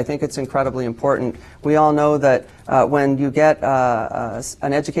college. I think it's incredibly important. We all know that when you get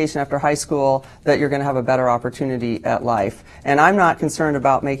an education after high school, that you're going to have a better opportunity at life. And I'm not concerned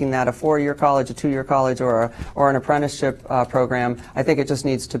about making that a 4-year college, a 2-year college, or an apprenticeship program. I think it just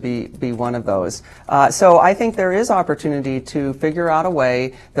needs to be one of those. So I think there is opportunity to figure out a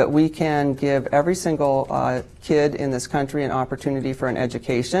way that we can give every single kid in this country an opportunity for an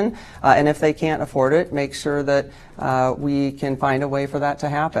education, and if they can't afford it, make sure that we can find a way for that to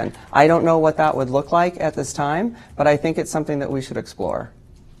happen. I don't know what that would look like at this time, but I think it's something that we should explore.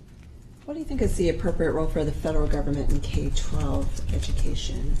 What do you think is the appropriate role for the federal government in K-12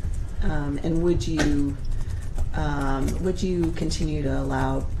 education? And would you continue to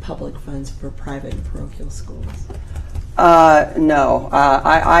allow public funds for private and parochial schools? No,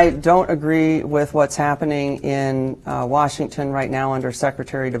 I don't agree with what's happening in Washington right now under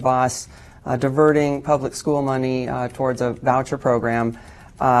Secretary DeVos, diverting public school money towards a voucher program.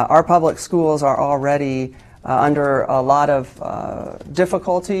 Our public schools are already under a lot of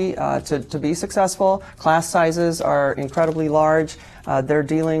difficulty to be successful. Class sizes are incredibly large. They're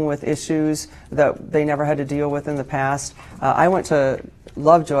dealing with issues that they never had to deal with in the past. I went to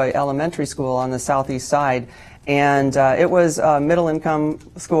Lovejoy Elementary School on the southeast side, and it was a middle-income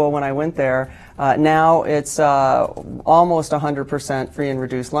school when I went there. Now it's almost 100% free and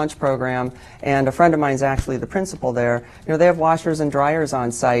reduced lunch program, and a friend of mine is actually the principal there. You know, they have washers and dryers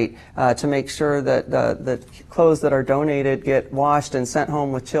on site to make sure that the clothes that are donated get washed and sent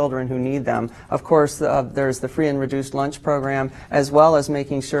home with children who need them. Of course, there's the free and reduced lunch program, as well as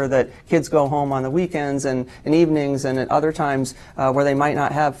making sure that kids go home on the weekends and evenings and at other times where they might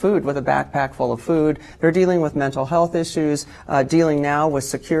not have food, with a backpack full of food. They're dealing with mental health issues, dealing now with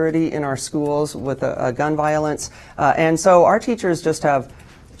security in our schools, with gun violence, and so our teachers just have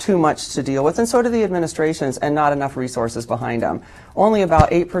too much to deal with, and so do the administrations, and not enough resources behind them. Only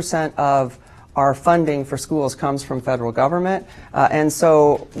about 8% of our funding for schools comes from federal government, and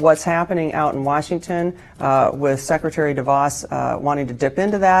so what's happening out in Washington with Secretary DeVos wanting to dip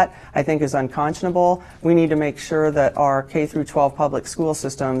into that, I think is unconscionable. We need to make sure that our K through 12 public school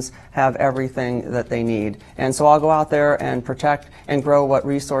systems have everything that they need. And so I'll go out there and protect and grow what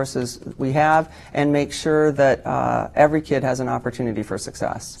resources we have, and make sure that every kid has an opportunity for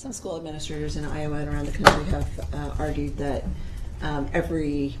success. Some school administrators in Iowa and around the country have argued that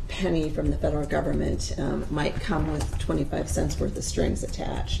every penny from the federal government might come with 25 cents worth of strings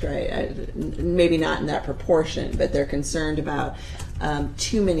attached, right? Maybe not in that proportion, but they're concerned about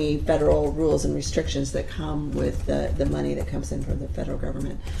too many federal rules and restrictions that come with the money that comes in from the federal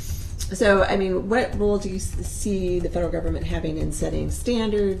government. So, I mean, what role do you see the federal government having in setting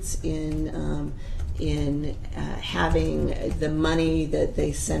standards, in having the money that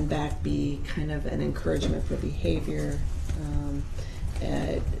they send back be kind of an encouragement for behavior?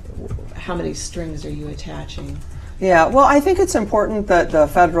 How many strings are you attaching? Yeah, well, I think it's important that the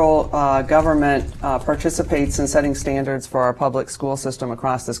federal government participates in setting standards for our public school system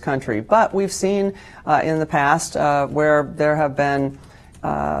across this country. But we've seen in the past where there have been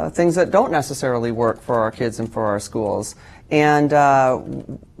things that don't necessarily work for our kids and for our schools. And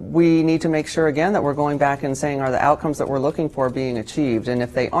we need to make sure, again, that we're going back and saying, are the outcomes that we're looking for being achieved? And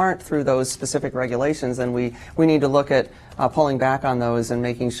if they aren't through those specific regulations, then we need to look at pulling back on those and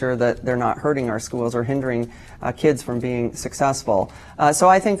making sure that they're not hurting our schools or hindering kids from being successful. So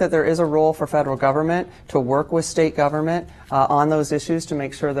I think that there is a role for federal government to work with state government on those issues, to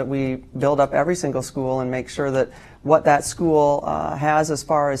make sure that we build up every single school and make sure that what that school has as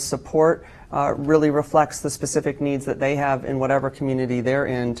far as support really reflects the specific needs that they have in whatever community they're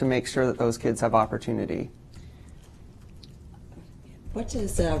in, to make sure that those kids have opportunity. What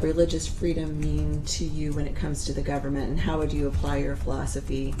does religious freedom mean to you when it comes to the government, and how would you apply your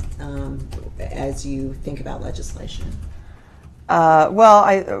philosophy as you think about legislation?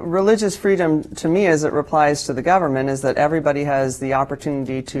 Religious freedom to me, as it applies to the government, is that everybody has the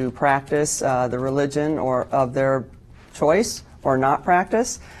opportunity to practice the religion or of their choice or not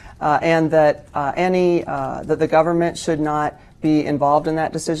practice, and that that the government should not be involved in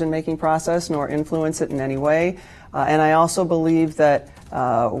that decision-making process nor influence it in any way. And I also believe that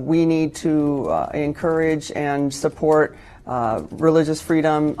we need to encourage and support religious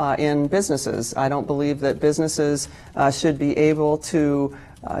freedom in businesses. I don't believe that businesses should be able to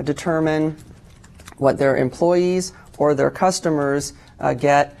determine what their employees or their customers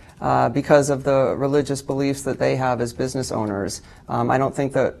get because of the religious beliefs that they have as business owners. I don't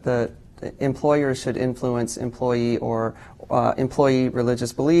think that the employers should influence employee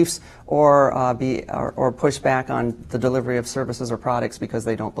religious beliefs or push back on the delivery of services or products because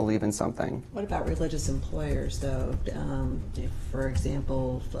they don't believe in something. What about religious employers, though? For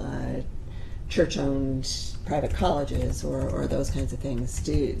example, church-owned private colleges or those kinds of things.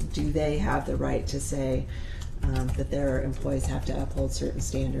 Do they have the right to say that their employees have to uphold certain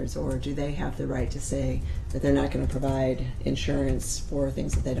standards, or do they have the right to say that they're not going to provide insurance for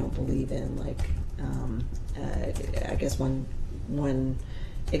things that they don't believe in? Like, I guess one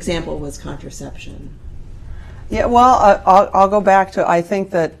example was contraception. Yeah, well, I'll go back to, I think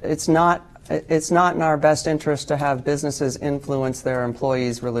that it's not in our best interest to have businesses influence their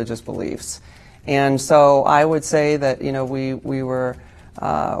employees' religious beliefs. And so I would say that, you know, we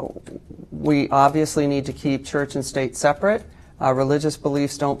obviously need to keep church and state separate. Religious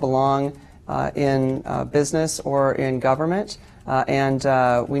beliefs don't belong in business or in government,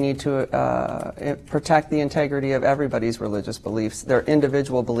 and we need to protect the integrity of everybody's religious beliefs, their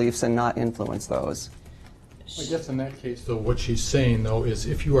individual beliefs, and not influence those. I guess in that case, though, what she's saying, though, is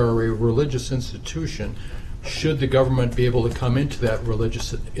if you are a religious institution, should the government be able to come into that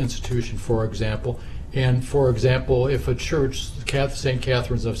religious institution, for example? And, for example, if a church, St.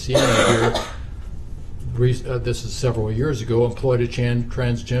 Catherine's of Siena here, this is several years ago, employed a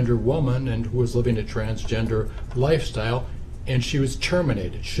transgender woman and who was living a transgender lifestyle, and she was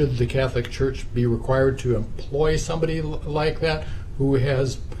terminated. Should the Catholic Church be required to employ somebody like that who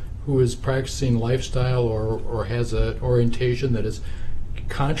is practicing lifestyle or has an orientation that is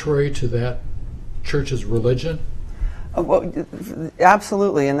contrary to that church's religion? Well,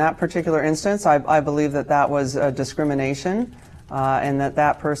 absolutely. In that particular instance, I believe that was discrimination, and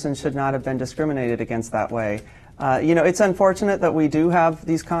that person should not have been discriminated against that way. You know, it's unfortunate that we do have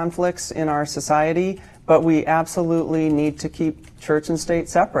these conflicts in our society, but we absolutely need to keep church and state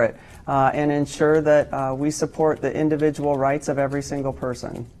separate and ensure that we support the individual rights of every single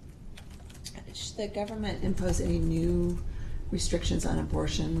person. Should the government impose any new restrictions on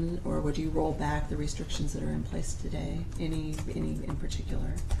abortion, or would you roll back the restrictions that are in place today? Any in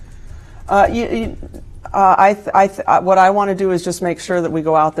particular? What I want to do is just make sure that we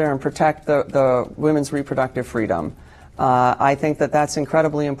go out there and protect the women's reproductive freedom. I think that that's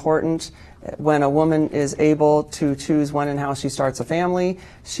incredibly important. When a woman is able to choose when and how she starts a family,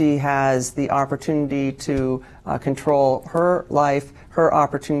 she has the opportunity to control her life, her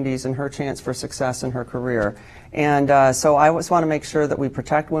opportunities, and her chance for success in her career. And so I just want to make sure that we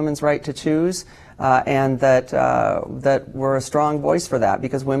protect women's right to choose and that we're a strong voice for that,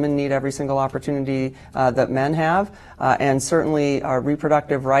 because women need every single opportunity that men have, and certainly our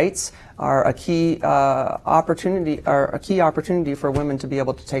reproductive rights are a key opportunity for women to be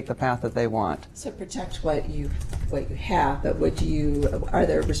able to take the path that they want. So protect what you have, but are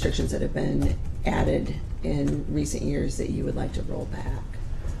there restrictions that have been added in recent years that you would like to roll back?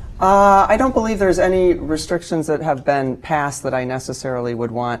 I don't believe there's any restrictions that have been passed that I necessarily would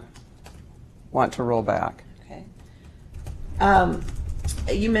want to roll back. Okay.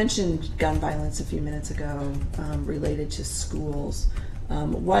 You mentioned gun violence a few minutes ago, related to schools.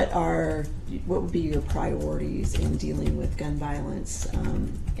 What would be your priorities in dealing with gun violence,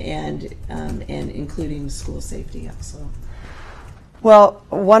 and including school safety also? Well,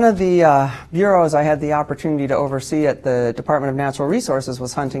 one of the bureaus I had the opportunity to oversee at the Department of Natural Resources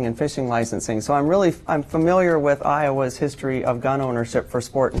was hunting and fishing licensing. So I'm familiar with Iowa's history of gun ownership for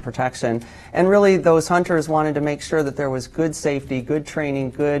sport and protection. And really those hunters wanted to make sure that there was good safety, good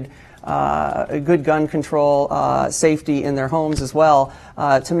training, good gun control, safety in their homes as well,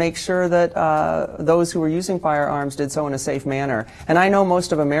 to make sure that those who were using firearms did so in a safe manner. And I know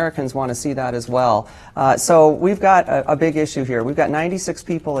most of Americans want to see that as well. So we've got a big issue here. We've got 96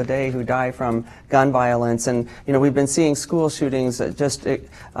 people a day who die from gun violence, and you know, we've been seeing school shootings just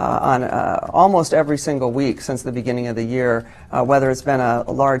on almost every single week since the beginning of the year, whether it's been a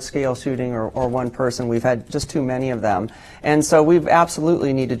large-scale shooting or one person. We've had just too many of them. And so we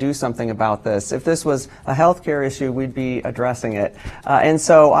absolutely need to do something about this. If this was a healthcare issue, we'd be addressing it. And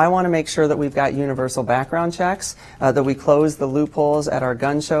so I want to make sure that we've got universal background checks, that we close the loopholes at our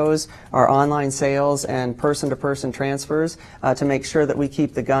gun shows, our online sales, and person-to-person transfers to make sure that we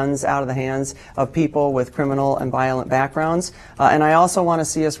keep the guns out of the hands of people with criminal and violent backgrounds. And I also want to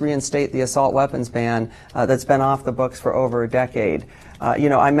see us reinstate the assault weapons ban that's been off the books for over a decade. You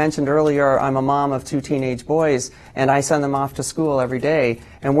know, I mentioned earlier I'm a mom of 2 teenage boys, and I send them off to school every day.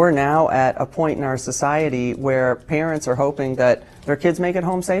 And we're now at a point in our society where parents are hoping that their kids make it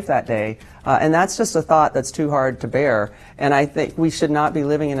home safe that day. And that's just a thought that's too hard to bear. And I think we should not be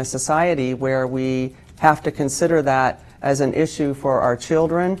living in a society where we have to consider that as an issue for our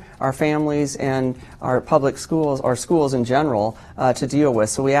children, our families, and our public schools, or schools in general, to deal with.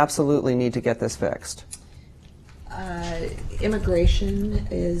 So we absolutely need to get this fixed. Immigration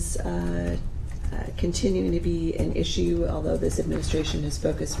is continuing to be an issue, although this administration has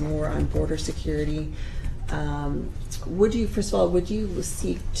focused more on border security. First of all, would you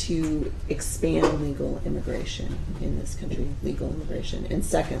seek to expand legal immigration in this country, legal immigration? And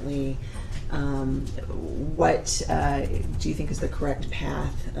secondly, what do you think is the correct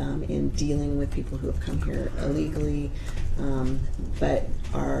path in dealing with people who have come here illegally but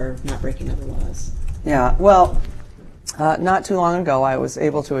are not breaking other laws? Yeah, well, not too long ago I was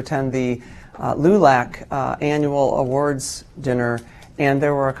able to attend the LULAC annual awards dinner, and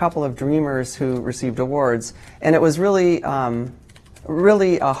there were a couple of dreamers who received awards, and it was really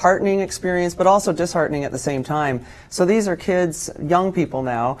really a heartening experience, but also disheartening at the same time. So these are kids, young people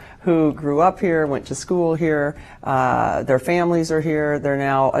now, who grew up here, went to school here, their families are here, they're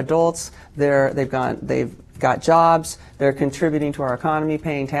now adults, they've got jobs, they're contributing to our economy,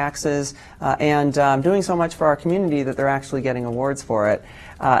 paying taxes, and doing so much for our community that they're actually getting awards for it.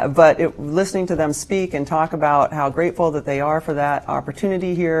 But listening to them speak and talk about how grateful that they are for that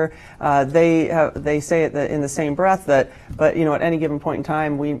opportunity here, they say it in the same breath but you know, at any given point in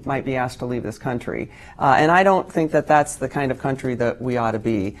time, we might be asked to leave this country. And I don't think that that's the kind of country that we ought to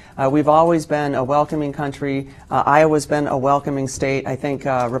be. We've always been a welcoming country. Iowa's been a welcoming state. I think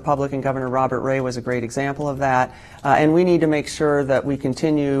Republican Governor Robert Ray was a great example of that. And we need to make sure that we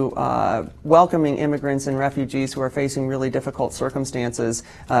continue welcoming immigrants and refugees who are facing really difficult circumstances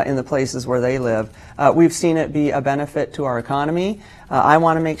in the places where they live. We've seen it be a benefit to our economy. I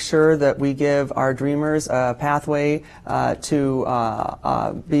want to make sure that we give our dreamers a pathway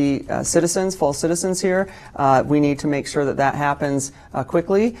to be citizens, full citizens here. We need to make sure that that happens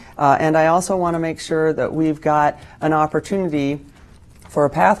quickly. And I also want to make sure that we've got an opportunity for a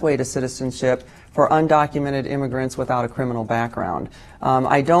pathway to citizenship for undocumented immigrants without a criminal background.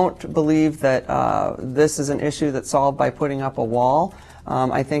 I don't believe that this is an issue that's solved by putting up a wall.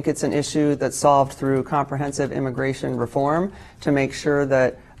 I think it's an issue that's solved through comprehensive immigration reform to make sure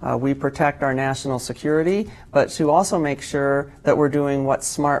that we protect our national security, but to also make sure that we're doing what's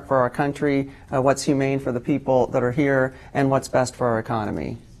smart for our country, what's humane for the people that are here, and what's best for our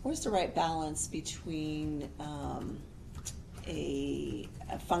economy. What's the right balance between a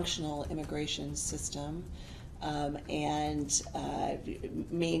functional immigration system and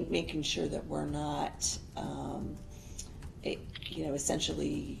making sure that we're not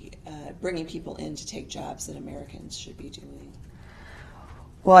essentially bringing people in to take jobs that Americans should be doing?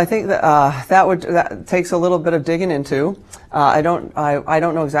 Well, I think that that takes a little bit of digging into. I don't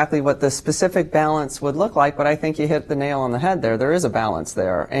know exactly what the specific balance would look like, but I think you hit the nail on the head there. There is a balance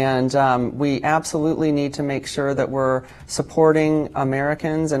there, and we absolutely need to make sure that we're supporting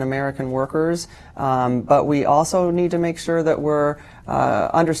Americans and American workers, but we also need to make sure that we're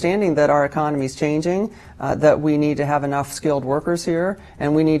understanding that our economy is changing, that we need to have enough skilled workers here,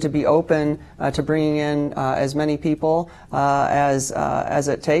 and we need to be open to bringing in as many people as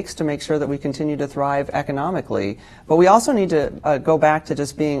it takes to make sure that we continue to thrive economically. But we also need to go back to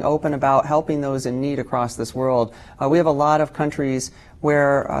just being open about helping those in need across this world. We have a lot of countries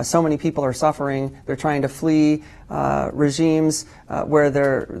where so many people are suffering. They're trying to flee regimes where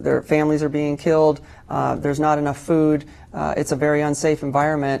their families are being killed. There's not enough food. It's a very unsafe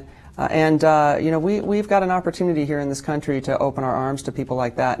environment. We've got an opportunity here in this country to open our arms to people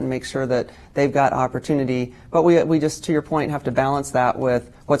like that and make sure that they've got opportunity. But we just, to your point, have to balance that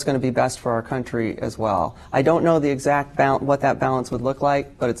with what's going to be best for our country as well. I don't know the exact what that balance would look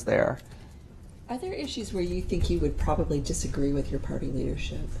like, but it's there. Are there issues where you think you would probably disagree with your party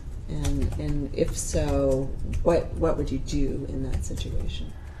leadership? And if so, what would you do in that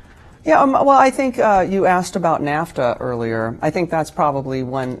situation? Yeah, well, I think you asked about NAFTA earlier. I think that's probably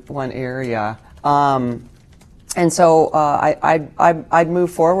one area. And so I'd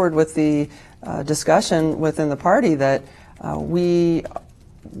move forward with the discussion within the party that we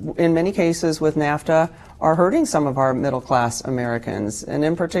in many cases with NAFTA, are hurting some of our middle-class Americans, and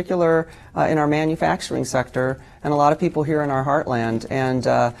in particular in our manufacturing sector, and a lot of people here in our heartland, and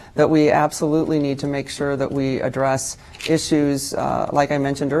that we absolutely need to make sure that we address issues, like I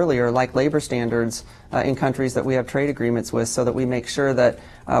mentioned earlier, like labor standards in countries that we have trade agreements with, so that we make sure that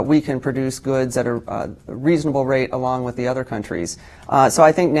we can produce goods at a reasonable rate along with the other countries. So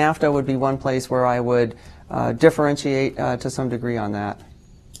I think NAFTA would be one place where I would differentiate to some degree on that.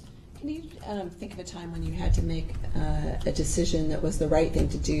 Can you think of a time when you had to make a decision that was the right thing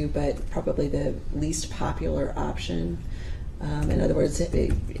to do, but probably the least popular option? In other words,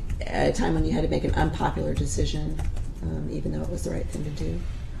 a time when you had to make an unpopular decision, even though it was the right thing to do?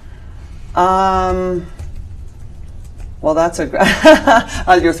 Well, that's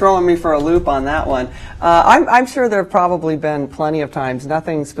you're throwing me for a loop on that one. I'm sure there have probably been plenty of times.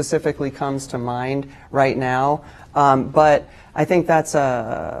 Nothing specifically comes to mind right now, but I think that's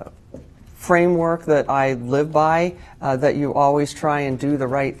a framework that I live by, that you always try and do the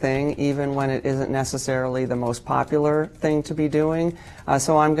right thing, even when it isn't necessarily the most popular thing to be doing.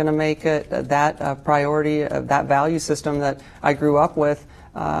 So I'm going to make it that priority, that value system that I grew up with,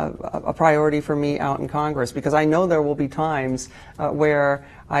 a priority for me out in Congress, because I know there will be times where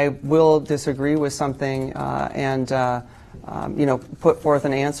I will disagree with something and put forth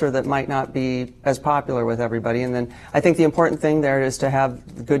an answer that might not be as popular with everybody. And then I think the important thing there is to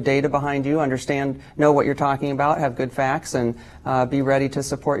have good data behind you, know what you're talking about, have good facts, and be ready to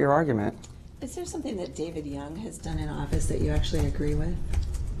support your argument. Is there something that David Young has done in office that you actually agree with?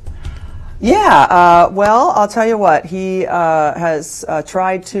 Yeah, well, I'll tell you what, he has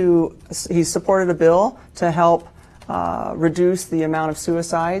he's supported a bill to help reduce the amount of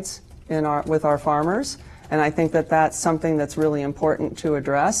suicides with our farmers, and I think that that's something that's really important to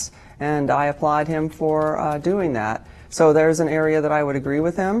address, and I applaud him for doing that. So there's an area that I would agree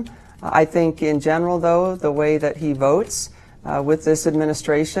with him. I think in general, though, the way that he votes with this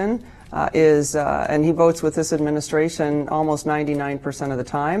administration and he votes with this administration almost 99% of the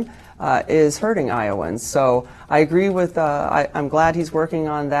time, is hurting Iowans. So I agree with, I'm glad he's working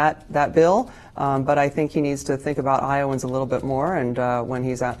on that bill, but I think he needs to think about Iowans a little bit more, and when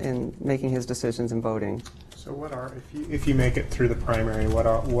he's out in making his decisions and voting. So if you make it through the primary, what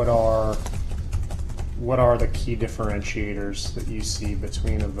are the key differentiators that you see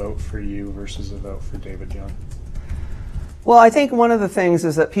between a vote for you versus a vote for David Young? Well, I think one of the things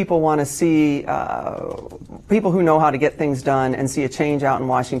is that people want to see people who know how to get things done and see a change out in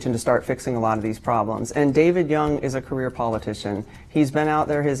Washington to start fixing a lot of these problems. And David Young is a career politician. He's been out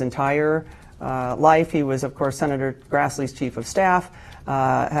there his entire life. He was, of course, Senator Grassley's chief of staff,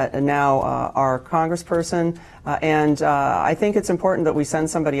 and now our congressperson. And I think it's important that we send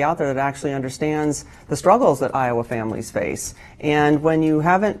somebody out there that actually understands the struggles that Iowa families face. And when you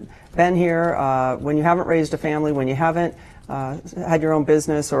haven't been here, when you haven't raised a family, when you haven't had your own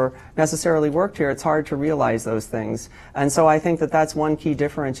business or necessarily worked here, it's hard to realize those things. And so I think that that's one key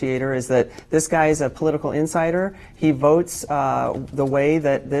differentiator, is that this guy is a political insider. He votes the way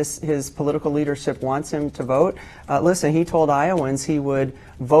that his political leadership wants him to vote. Listen, he told Iowans he would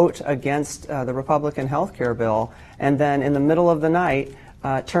vote against the Republican health care bill, and then in the middle of the night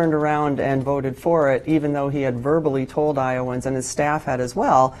turned around and voted for it, even though he had verbally told Iowans, and his staff had as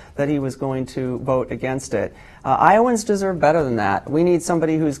well, that he was going to vote against it. Iowans deserve better than that. We need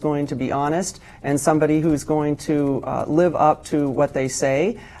somebody who's going to be honest, and somebody who's going to live up to what they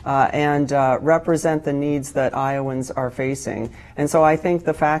say and represent the needs that Iowans are facing. And so I think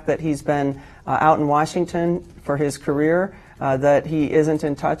the fact that he's been out in Washington for his career, that he isn't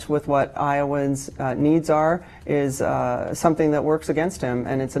in touch with what Iowans' needs are, is something that works against him,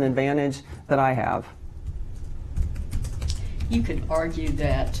 and it's an advantage that I have. You could argue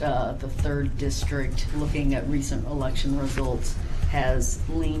that the 3rd District, looking at recent election results, has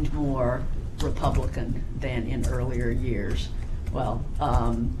leaned more Republican than in earlier years. Well,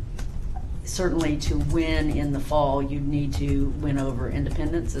 certainly to win in the fall, you'd need to win over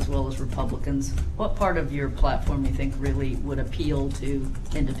independents as well as Republicans. What part of your platform do you think really would appeal to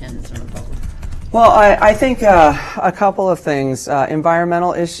independents and Republicans? Well, I think a couple of things.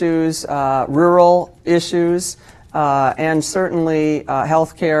 Environmental issues, rural issues, and certainly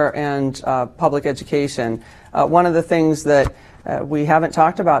health care and public education. One of the things that we haven't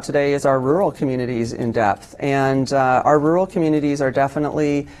talked about today is our rural communities in depth. And our rural communities are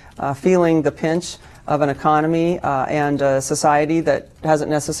definitely feeling the pinch of an economy and a society that hasn't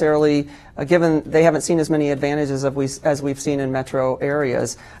necessarily they haven't seen as many advantages as we've seen in metro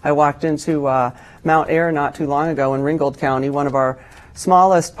areas. I walked into Mount Ayr not too long ago in Ringgold County, one of our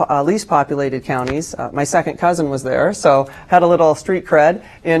smallest, least populated counties. My second cousin was there, so had a little street cred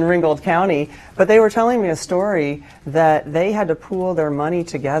in Ringgold County. But they were telling me a story that they had to pool their money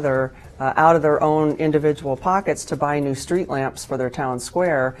together out of their own individual pockets to buy new street lamps for their town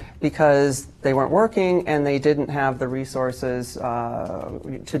square because they weren't working and they didn't have the resources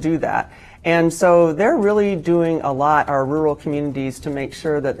to do that. And so they're really doing a lot, our rural communities, to make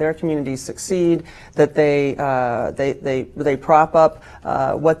sure that their communities succeed, that they prop up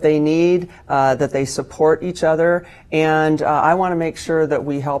what they need, that they support each other. And I want to make sure that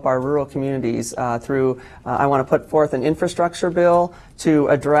we help our rural communities through, I want to put forth an infrastructure bill to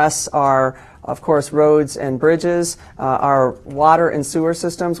address our, of course, roads and bridges, our water and sewer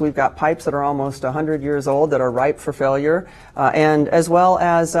systems. We've got pipes that are almost 100 years old that are ripe for failure, and as well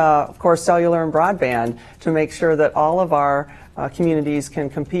as, of course, cellular and broadband to make sure that all of our communities can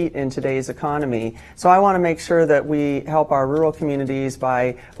compete in today's economy. So I want to make sure that we help our rural communities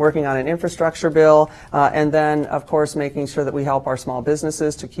by working on an infrastructure bill, and then, of course, making sure that we help our small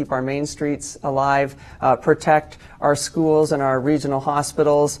businesses to keep our main streets alive, protect our schools and our regional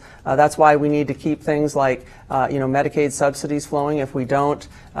hospitals. That's why we need to keep things like Medicaid subsidies flowing. If we don't,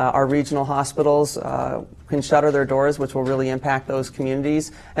 our regional hospitals can shutter their doors, which will really impact those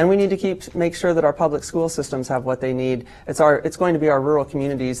communities. And we need to make sure that our public school systems have what they need. It's going to be our rural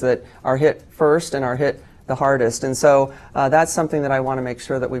communities that are hit first and are hit the hardest. And so that's something that I want to make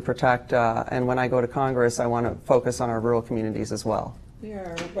sure that we protect. And when I go to Congress, I want to focus on our rural communities as well. We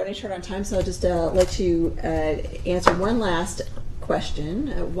are running short on time, so I'll just let you answer one last question.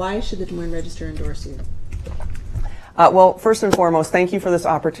 Why should the Des Moines Register endorse you? Well, first and foremost, thank you for this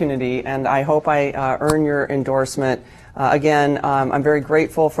opportunity, and I hope I earn your endorsement. Again, I'm very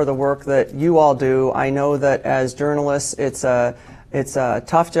grateful for the work that you all do. I know that as journalists, it's a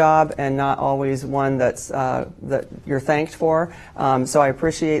tough job and not always one that you're thanked for. So I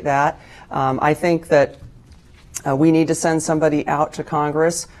appreciate that. I think that we need to send somebody out to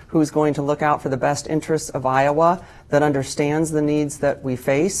Congress who's going to look out for the best interests of Iowa, that understands the needs that we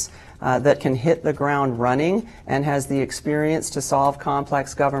face, that can hit the ground running and has the experience to solve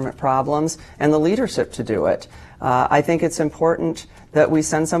complex government problems and the leadership to do it. I think it's important that we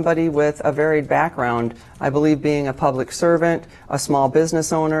send somebody with a varied background. I believe being a public servant, a small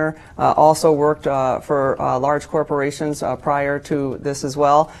business owner, also worked for large corporations prior to this as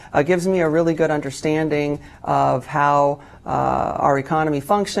well, gives me a really good understanding of how our economy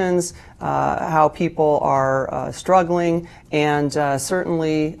functions, how people are struggling, and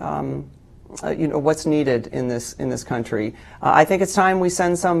certainly what's needed in this country. I think it's time we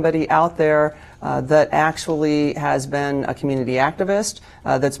send somebody out there that actually has been a community activist,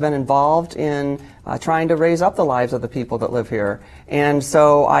 that's been involved in trying to raise up the lives of the people that live here. And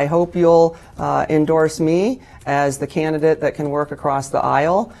so I hope you'll endorse me as the candidate that can work across the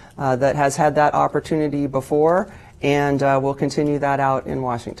aisle, that has had that opportunity before, and we'll continue that out in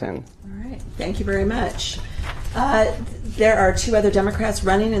Washington. All right. Thank you very much. There are two other Democrats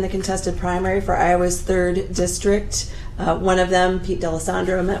running in the contested primary for Iowa's 3rd District. One of them, Pete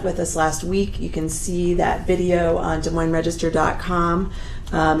D'Alessandro, met with us last week. You can see that video on DesMoinesRegister.com.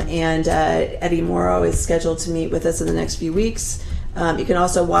 And Eddie Mauro is scheduled to meet with us in the next few weeks. You can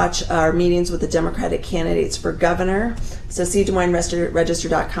also watch our meetings with the Democratic candidates for governor. So see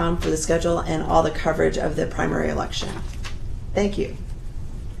DesMoinesRegister.com for the schedule and all the coverage of the primary election. Thank you.